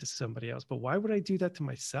do that to somebody else, but why would I do that to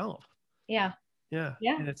myself? Yeah. Yeah.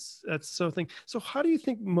 Yeah. And that's so thing. So how do you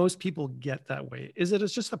think most people get that way? Is it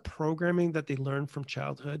just a programming that they learn from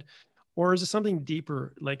childhood, or is it something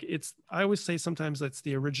deeper? Like I always say sometimes that's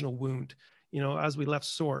the original wound, as we left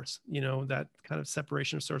source, that kind of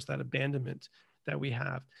separation of source, that abandonment that we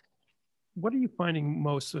have. What are you finding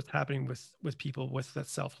most what's happening with people with that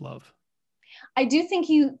self-love? I do think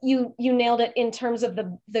you nailed it in terms of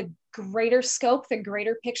the greater scope, the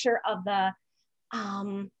greater picture of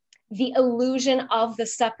the illusion of the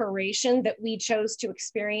separation that we chose to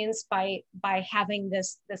experience by having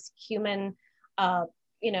this human,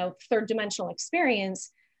 third dimensional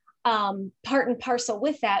experience. Part and parcel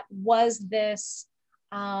with that was this,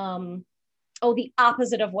 the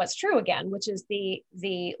opposite of what's true again, which is the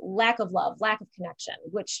lack of love, lack of connection,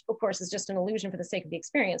 which of course is just an illusion for the sake of the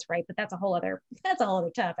experience, right? But that's a whole other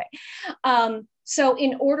topic. So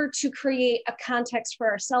in order to create a context for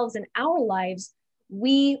ourselves in our lives,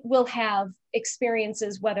 we will have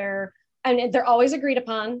experiences, and they're always agreed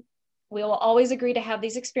upon. We will always agree to have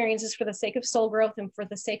these experiences for the sake of soul growth and for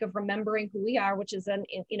the sake of remembering who we are, which is an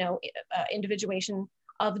individuation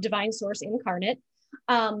of divine source incarnate.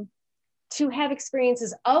 To have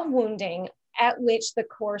experiences of wounding at which the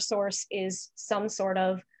core source is some sort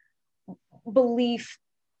of belief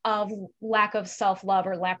of lack of self-love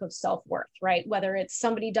or lack of self-worth, right? Whether it's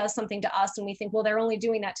somebody does something to us and we think, well, they're only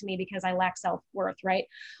doing that to me because I lack self-worth, right?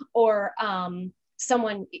 Or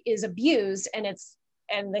someone is abused and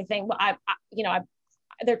they think, well,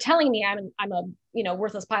 they're telling me I'm a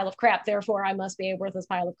worthless pile of crap, therefore I must be a worthless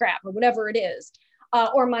pile of crap, or whatever it is.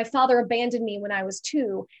 Or my father abandoned me when I was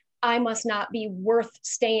 2. I must not be worth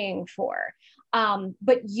staying for.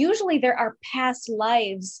 But usually there are past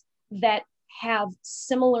lives that have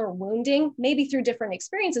similar wounding, maybe through different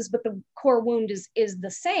experiences, but the core wound is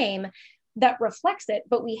the same, that reflects it,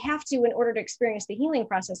 but we have to, in order to experience the healing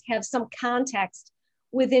process, have some context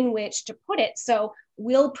within which to put it. So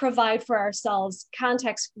we'll provide for ourselves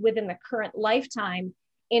context within the current lifetime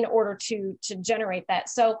in order to generate that.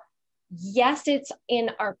 So yes, it's in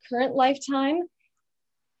our current lifetime,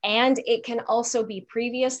 and it can also be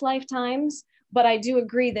previous lifetimes. But I do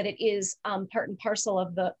agree that it is part and parcel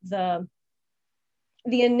of the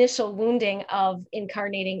initial wounding of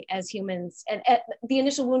incarnating as humans, and the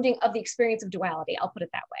initial wounding of the experience of duality. I'll put it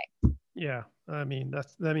that way. Yeah. I mean,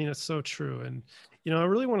 it's so true. And, I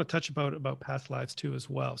really want to touch about past lives too, as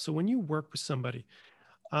well. So when you work with somebody,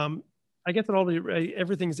 I get that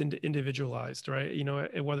everything's individualized, right?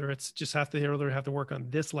 Whether it's just have to work on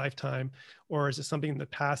this lifetime, or is it something in the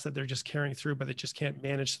past that they're just carrying through, but they just can't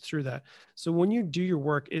manage through that. So when you do your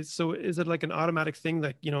work, is it like an automatic thing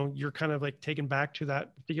that, you're kind of like taken back to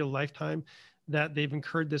that particular lifetime that they've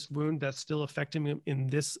incurred this wound that's still affecting them in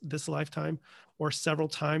this lifetime, or several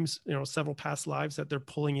times, several past lives that they're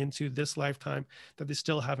pulling into this lifetime that they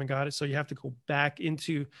still haven't got it. So you have to go back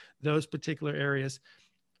into those particular areas,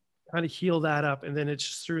 kind of heal that up, and then it's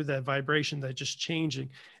just through that vibration that just changing.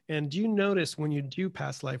 And do you notice when you do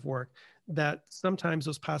past life work that sometimes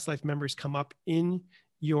those past life memories come up in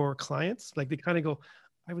your clients? Like they kind of go,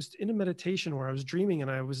 I was in a meditation, or I was dreaming and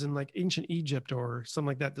I was in like ancient Egypt or something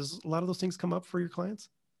like that. Does a lot of those things come up for your clients?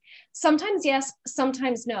 Sometimes yes,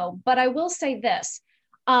 sometimes no. But I will say this,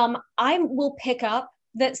 I will pick up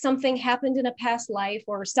that something happened in a past life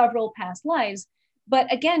or several past lives.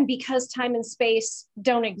 But again, because time and space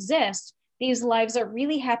don't exist, these lives are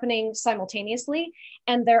really happening simultaneously,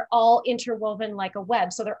 and they're all interwoven like a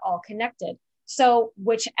web. So they're all connected. So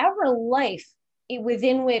whichever life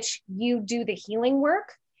within which you do the healing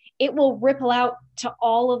work, it will ripple out to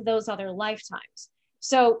all of those other lifetimes.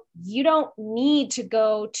 So you don't need to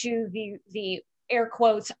go to the air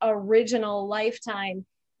quotes original lifetime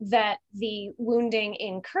that the wounding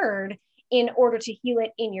incurred in order to heal it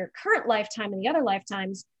in your current lifetime and the other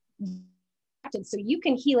lifetimes. So you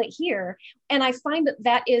can heal it here. And I find that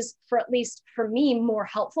that is, for at least for me, more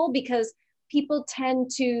helpful, because people tend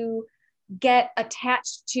to get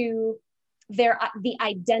attached to the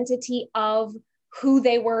identity of who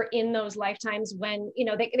they were in those lifetimes, when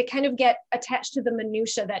they kind of get attached to the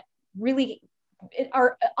minutia that really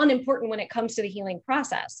are unimportant when it comes to the healing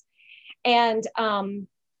process. And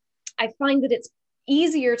I find that it's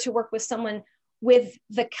easier to work with someone with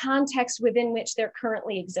the context within which they're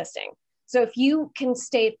currently existing. So if you can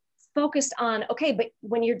stay focused on, okay, but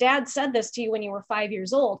when your dad said this to you when you were 5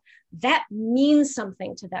 years old, that means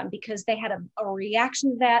something to them because they had a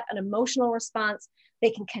reaction to that, an emotional response.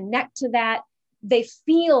 They can connect to that. They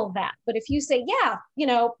feel that. But if you say, yeah,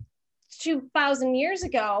 2,000 years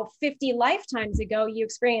ago, 50 lifetimes ago, you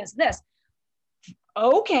experienced this.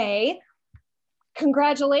 Okay,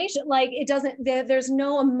 congratulations. Like, it doesn't, there's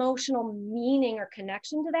no emotional meaning or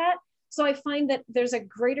connection to that. So I find that there's a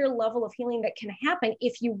greater level of healing that can happen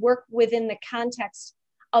if you work within the context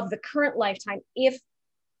of the current lifetime. If,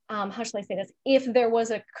 how shall I say this? If there was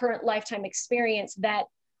a current lifetime experience that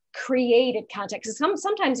created context.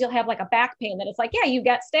 Sometimes you'll have like a back pain that it's like, yeah, you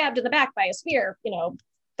got stabbed in the back by a spear,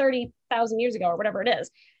 30,000 years ago or whatever it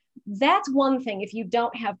is. That's one thing if you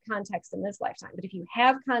don't have context in this lifetime. But if you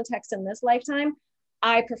have context in this lifetime,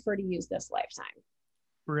 I prefer to use this lifetime.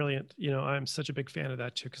 Brilliant. I'm such a big fan of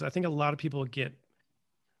that too, because I think a lot of people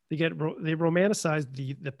they romanticize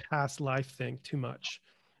the past life thing too much.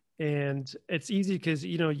 And it's easy because,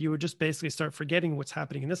 you would just basically start forgetting what's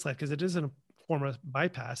happening in this life, because it isn't a form of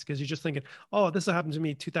bypass, because you're just thinking, oh, this happened to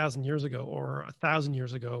me 2,000 years ago or 1,000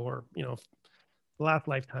 years ago, or, the last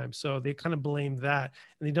lifetime. So they kind of blame that.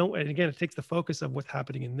 And they don't, and again, it takes the focus of what's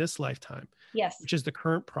happening in this lifetime, yes, which is the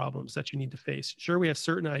current problems that you need to face. Sure, we have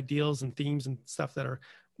certain ideals and themes and stuff that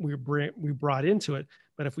we brought into it,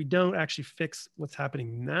 but if we don't actually fix what's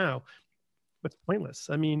happening now, it's pointless.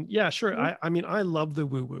 I mean, yeah, sure. Mm-hmm. I love the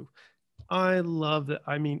woo woo. I love that.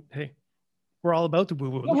 I mean, hey, we're all about the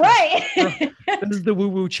woo woo. Right. This is the woo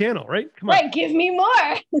woo channel, right? Come on. Right. Give me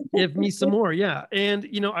more. Give me some more. Yeah. And,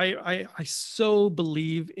 I so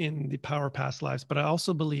believe in the power of past lives, but I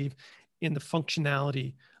also believe in the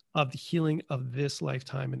functionality of the healing of this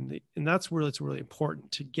lifetime. And that's where it's really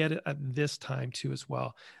important to get it at this time too, as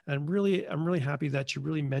well. And I'm really happy that you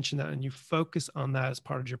really mentioned that and you focus on that as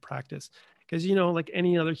part of your practice. Because, like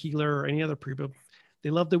any other healer or any other people, they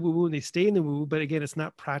love the woo woo and they stay in the woo, but again, it's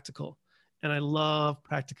not practical. And I love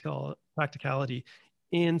practicality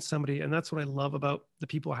in somebody. And that's what I love about the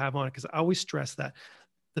people I have on it, because I always stress that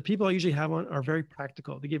the people I usually have on are very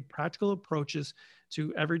practical. They give practical approaches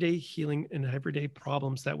to everyday healing and everyday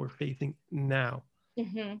problems that we're facing now.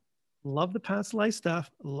 Mm-hmm. love the past life stuff,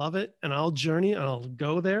 love it, and I'll journey and I'll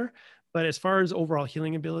go there. But as far as overall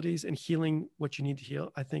healing abilities and healing what you need to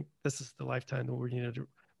heal, I think this is the lifetime that we need to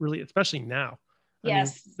really, especially now. I mean,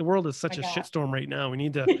 Yes. the world is My such a God. shitstorm right now. We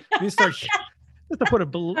need to start, just to put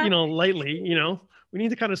it, lightly, we need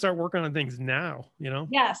to kind of start working on things now.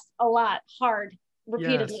 Yes, a lot, hard, Yes.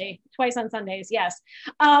 repeatedly, twice on Sundays. Yes.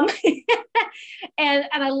 Um,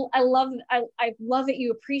 I love that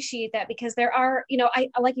you appreciate that, because there are, I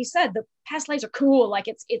like you said, the past lives are cool. Like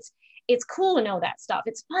it's cool to know that stuff.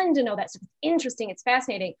 It's fun to know that stuff. It's interesting. It's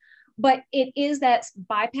fascinating, but it is that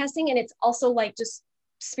bypassing, and it's also like just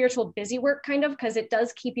spiritual busy work kind of, because it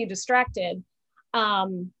does keep you distracted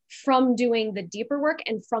from doing the deeper work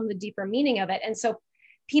and from the deeper meaning of it. And so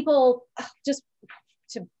people, just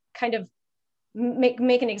to kind of make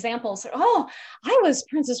an example. So, oh, I was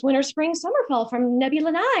Princess Winter Spring Summerfall from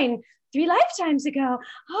Nebula 9 3 lifetimes ago.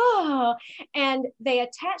 Oh, and they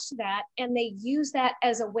attach that and they use that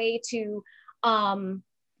as a way to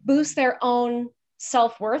boost their own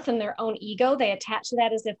self-worth and their own ego. They attach to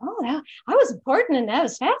that as if, oh, I was important and that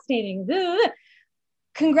was fascinating.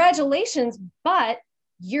 Congratulations, but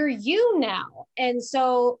you're you now. And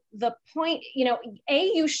so the point,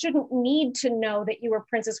 you shouldn't need to know that you were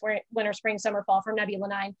Princess Winter Spring Summer Fall from Nebula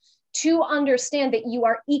 9 to understand that you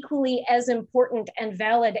are equally as important and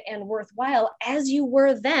valid and worthwhile as you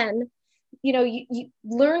were then. You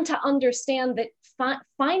learn to understand that,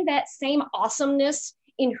 find that same awesomeness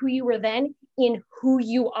in who you were then in who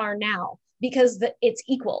you are now, because it's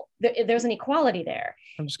equal. There's an equality there.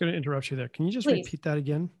 I'm just going to interrupt you there. Can you just Please. repeat that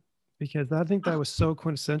again? Because I think that was so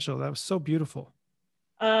quintessential. That was so beautiful.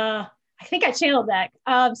 I think I channeled that.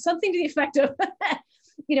 Something to the effect of,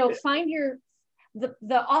 find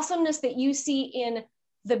the awesomeness that you see in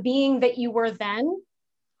the being that you were then.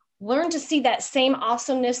 Learn to see that same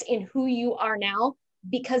awesomeness in who you are now,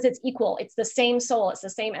 because it's equal. It's the same soul. It's the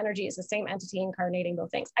same energy. It's the same entity incarnating both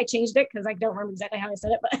things. I changed it because I don't remember exactly how I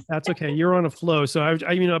said it, but that's okay. You're on a flow. So I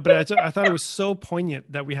thought it was so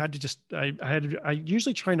poignant that we had to just, I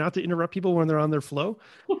usually try not to interrupt people when they're on their flow,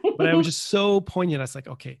 but I was just so poignant. I was like,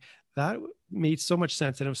 okay, that made so much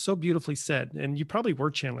sense. And it was so beautifully said. And you probably were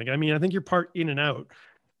channeling. I mean, I think you're part in and out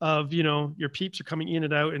of, your peeps are coming in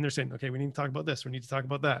and out and they're saying, okay, we need to talk about this. We need to talk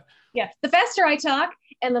about that. Yeah. The faster I talk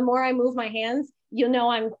and the more I move my hands,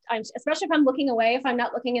 I'm especially if I'm looking away, if I'm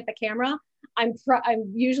not looking at the camera, I'm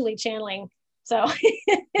usually channeling. So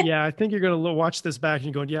yeah, I think you're going to watch this back and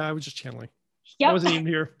you're going, yeah, I was just channeling. Yep. I wasn't even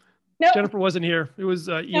here. Nope. Jennifer wasn't here. It was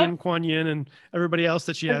Ian, nope. Kuan Yin, and everybody else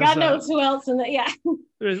that she has. God knows who else in the, yeah.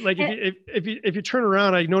 Like if you turn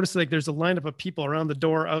around, I noticed like there's a lineup of people around the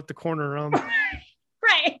door, out the corner, around.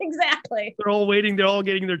 Right, exactly. They're all waiting. They're all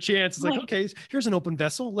getting their chance. It's like, okay, here's an open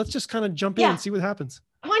vessel. Let's just kind of jump in and see what happens.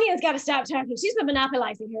 Kuan Yin's got to stop talking. She's been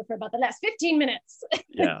monopolizing here for about the last 15 minutes.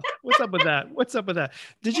 Yeah. What's up with that? What's up with that?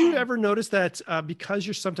 Did you ever notice that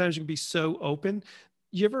because sometimes you can be so open,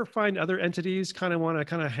 you ever find other entities kind of want to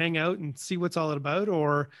kind of hang out and see what's all about,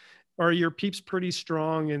 or are your peeps pretty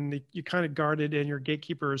strong and you kind of guarded and your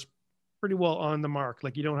gatekeepers pretty well on the mark?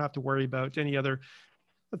 Like you don't have to worry about any other,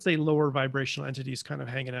 let's say, lower vibrational entities kind of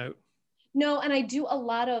hanging out. No, and I do a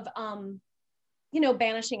lot of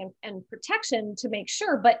banishing and protection to make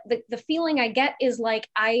sure, but the feeling I get is like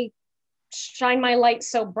I shine my light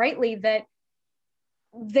so brightly that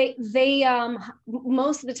they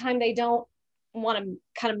most of the time they don't want to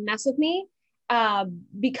kind of mess with me,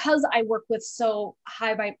 because I work with such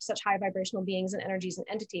high vibrational beings and energies and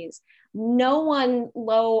entities. No one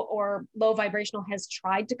low vibrational has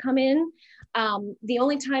tried to come in. The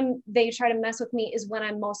only time they try to mess with me is when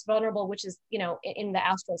I'm most vulnerable, which is, in the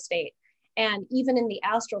astral state. And even in the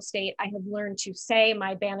astral state, I have learned to say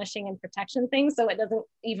my banishing and protection things, so it doesn't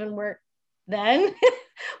even work then,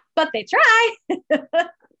 but they try.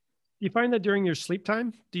 You find that during your sleep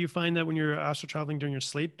time? Do you find that when you're astral traveling during your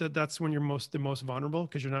sleep, that's when you're the most vulnerable,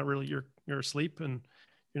 because you're not really, you're asleep and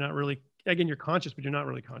you're not really, again, you're conscious, but you're not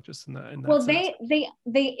really conscious in that well, sense.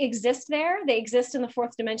 they exist there. They exist in the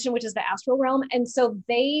fourth dimension, which is the astral realm. And so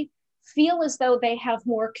they feel as though they have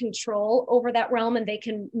more control over that realm and they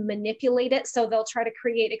can manipulate it. So they'll try to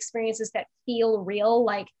create experiences that feel real.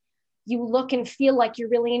 Like you look and feel like you're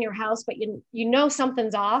really in your house, but you know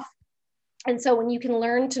something's off. And so when you can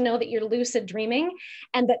learn to know that you're lucid dreaming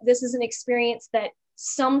and that this is an experience that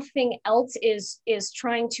something else is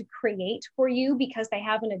trying to create for you because they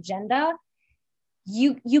have an agenda,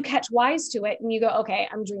 you catch wise to it and you go, okay,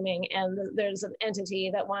 I'm dreaming and there's an entity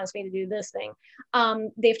that wants me to do this thing.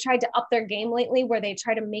 They've tried to up their game lately where they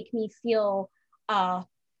try to make me feel kind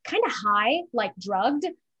of high, like drugged.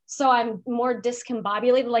 So I'm more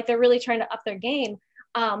discombobulated, like they're really trying to up their game.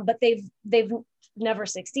 but they've never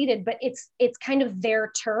succeeded, but it's kind of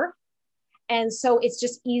their turf. And so it's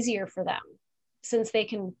just easier for them since they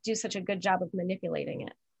can do such a good job of manipulating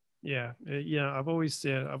it. Yeah. Yeah. I've always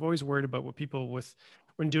worried about what people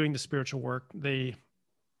when doing the spiritual work, they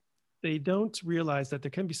don't realize that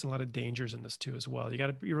there can be a lot of dangers in this too, as well.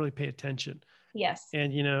 You really pay attention. Yes.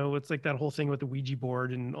 And, it's like that whole thing with the Ouija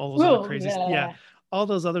board and all those other Oh, crazy, yeah. all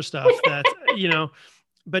those other stuff that,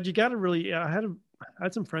 but you got to really, I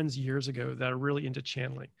had some friends years ago that are really into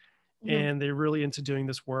channeling, Mhm. and they're really into doing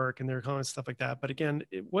this work, and they're calling stuff like that. But again,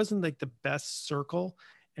 it wasn't like the best circle.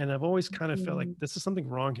 And I've always kind of felt like Mhm. this is something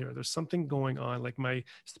wrong here. There's something going on. Like my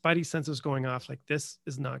spidey senses going off. Like this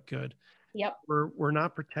is not good. Yep. We're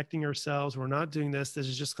not protecting ourselves. We're not doing this. This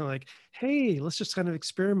is just kind of like, hey, let's just kind of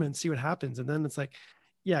experiment, see what happens. And then it's like,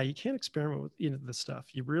 yeah, you can't experiment with this stuff.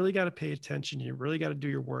 You really got to pay attention. You really got to do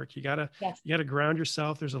your work. Yes. You got to ground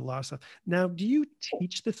yourself. There's a lot of stuff. Now, do you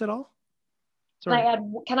teach this at all? Can I Sorry,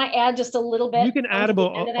 add, can I add just a little bit you can add onto the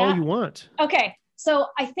about end of all that? you want. Okay. So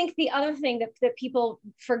I think the other thing that people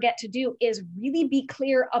forget to do is really be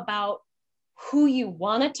clear about who you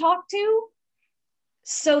want to talk to,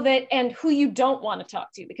 so that, and who you don't want to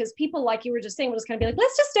talk to, because people, like you were just saying, will just kind of be like,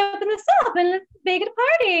 let's just open this up and let's make it a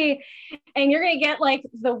party. And you're going to get like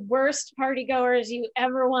the worst party goers you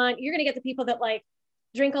ever want. You're going to get the people that like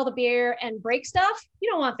drink all the beer and break stuff. You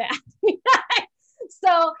don't want that.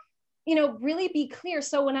 So, really be clear.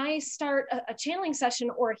 So when I start a channeling session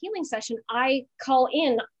or a healing session, I call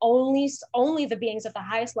in only the beings of the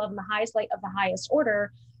highest love and the highest light of the highest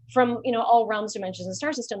order from, all realms, dimensions, and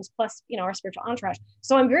star systems, plus, our spiritual entourage.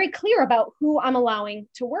 So I'm very clear about who I'm allowing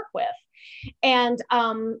to work with. And,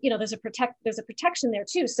 there's a protection there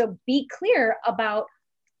too. So be clear about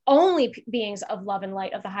only beings of love and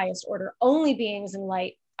light of the highest order, only beings in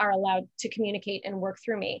light are allowed to communicate and work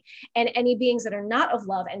through me. And any beings that are not of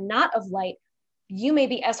love and not of light, you may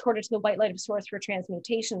be escorted to the white light of source for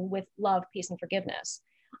transmutation with love, peace, and forgiveness.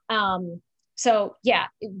 So yeah,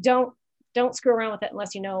 don't screw around with it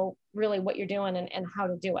unless you know really what you're doing and how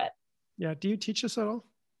to do it. Yeah. Do you teach this at all?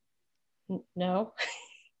 No.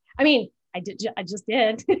 I mean, I just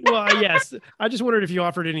did. Well, yes. I just wondered if you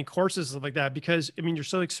offered any courses, stuff like that, because you're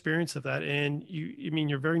so experienced of that, and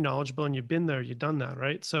you're very knowledgeable, and you've been there, you've done that,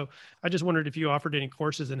 right? So I just wondered if you offered any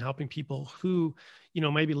courses in helping people who,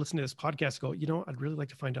 maybe listen to this podcast, go, I'd really like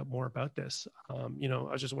to find out more about this. I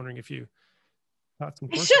was just wondering if you taught some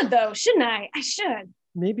I courses. should though, shouldn't I? I should.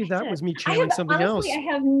 Maybe that was me I channeling have, something honestly, else. I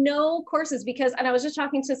have no courses because, and I was just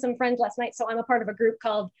talking to some friends last night. So I'm a part of a group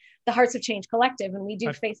called the Hearts of Change Collective, and we do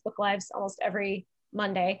Facebook Lives almost every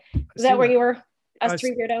Monday. Is that where you were? Us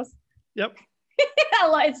three weirdos? Yep.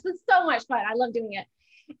 It's so much fun. I love doing it.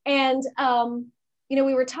 And,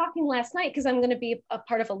 we were talking last night because I'm going to be a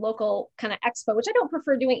part of a local kind of expo, which I don't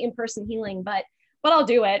prefer doing in-person healing, but I'll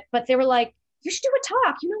do it. But they were like, you should do a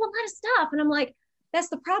talk. You know a lot of stuff. And I'm like, that's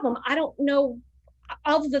the problem. I don't know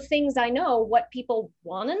all of the things I know, what people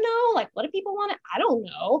want to know, like what do people want to, I don't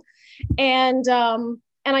know. And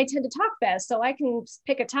I tend to talk fast, so I can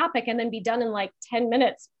pick a topic and then be done in like 10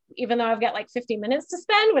 minutes, even though I've got like 50 minutes to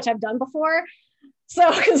spend, which I've done before. So,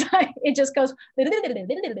 because it just goes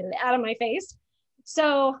out of my face.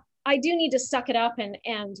 So I do need to suck it up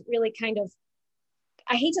and really kind of,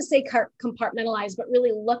 I hate to say compartmentalize, but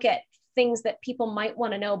really look at things that people might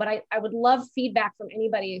want to know. But I would love feedback from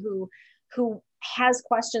anybody who has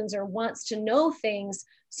questions or wants to know things,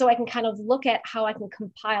 so I can kind of look at how I can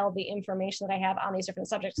compile the information that I have on these different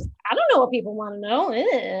subjects. I don't know what people want to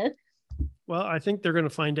know. Well, I think they're going to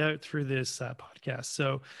find out through this podcast.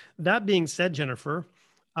 So that being said, Jennifer,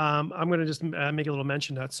 I'm going to just make a little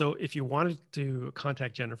mention that. So if you wanted to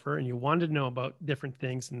contact Jennifer and you wanted to know about different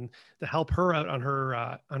things and to help her out on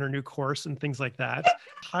her new course and things like that,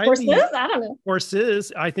 Courses? I don't know.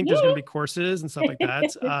 Courses. I think there's going to be courses and stuff like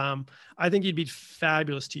that. I think you'd be a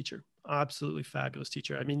fabulous teacher. Absolutely fabulous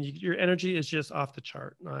teacher. Your energy is just off the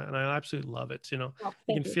chart, and I absolutely love it. You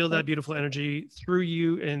can feel that beautiful energy through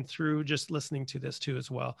you and through just listening to this too as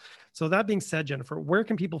well. So that being said, Jennifer, where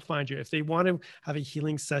can people find you if they want to have a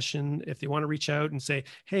healing session, if they want to reach out and say,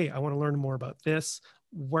 hey, I want to learn more about this?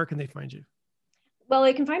 Where can they find you? Well,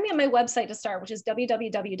 they can find me on my website to start, which is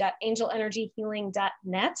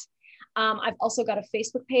www.angelenergyhealing.net. I've also got a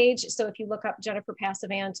Facebook page. So if you look up Jennifer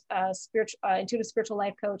Passavant, intuitive spiritual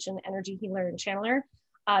life coach and energy healer and channeler,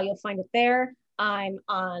 you'll find it there. I'm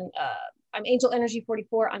Angel Energy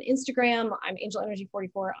 44 on Instagram. I'm Angel Energy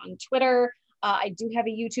 44 on Twitter. I do have a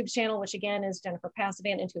YouTube channel, which again is Jennifer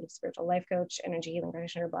Passavant, intuitive spiritual life coach, energy healing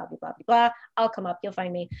practitioner, blah, blah, blah, blah, blah. I'll come up, you'll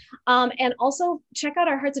find me. And also check out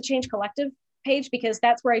our Hearts of Change Collective page, because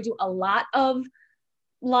that's where I do a lot of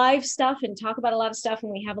live stuff and talk about a lot of stuff,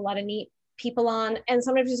 and we have a lot of neat people on, and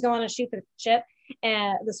sometimes just go on and shoot the shit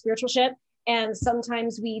and the spiritual shit. And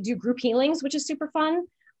sometimes we do group healings, which is super fun,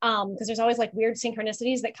 because there's always like weird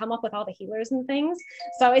synchronicities that come up with all the healers and things.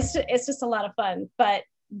 So it's just a lot of fun. But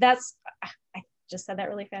that's, I just said that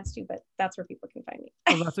really fast too, but that's where people can find me.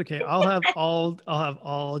 Well, that's okay. I'll have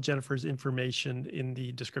all Jennifer's information in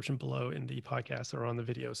the description below in the podcast or on the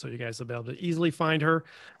video, so you guys will be able to easily find her.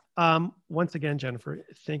 Once again, Jennifer,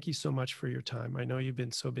 thank you so much for your time. I know you've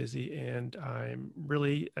been so busy, and I'm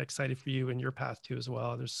really excited for you and your path too as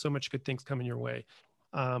well. There's so much good things coming your way.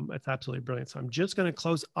 It's absolutely brilliant. So I'm just going to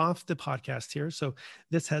close off the podcast here. So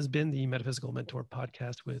this has been the Metaphysical Mentor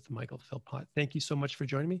podcast with Michael Philpott. Thank you so much for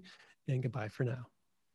joining me, and goodbye for now.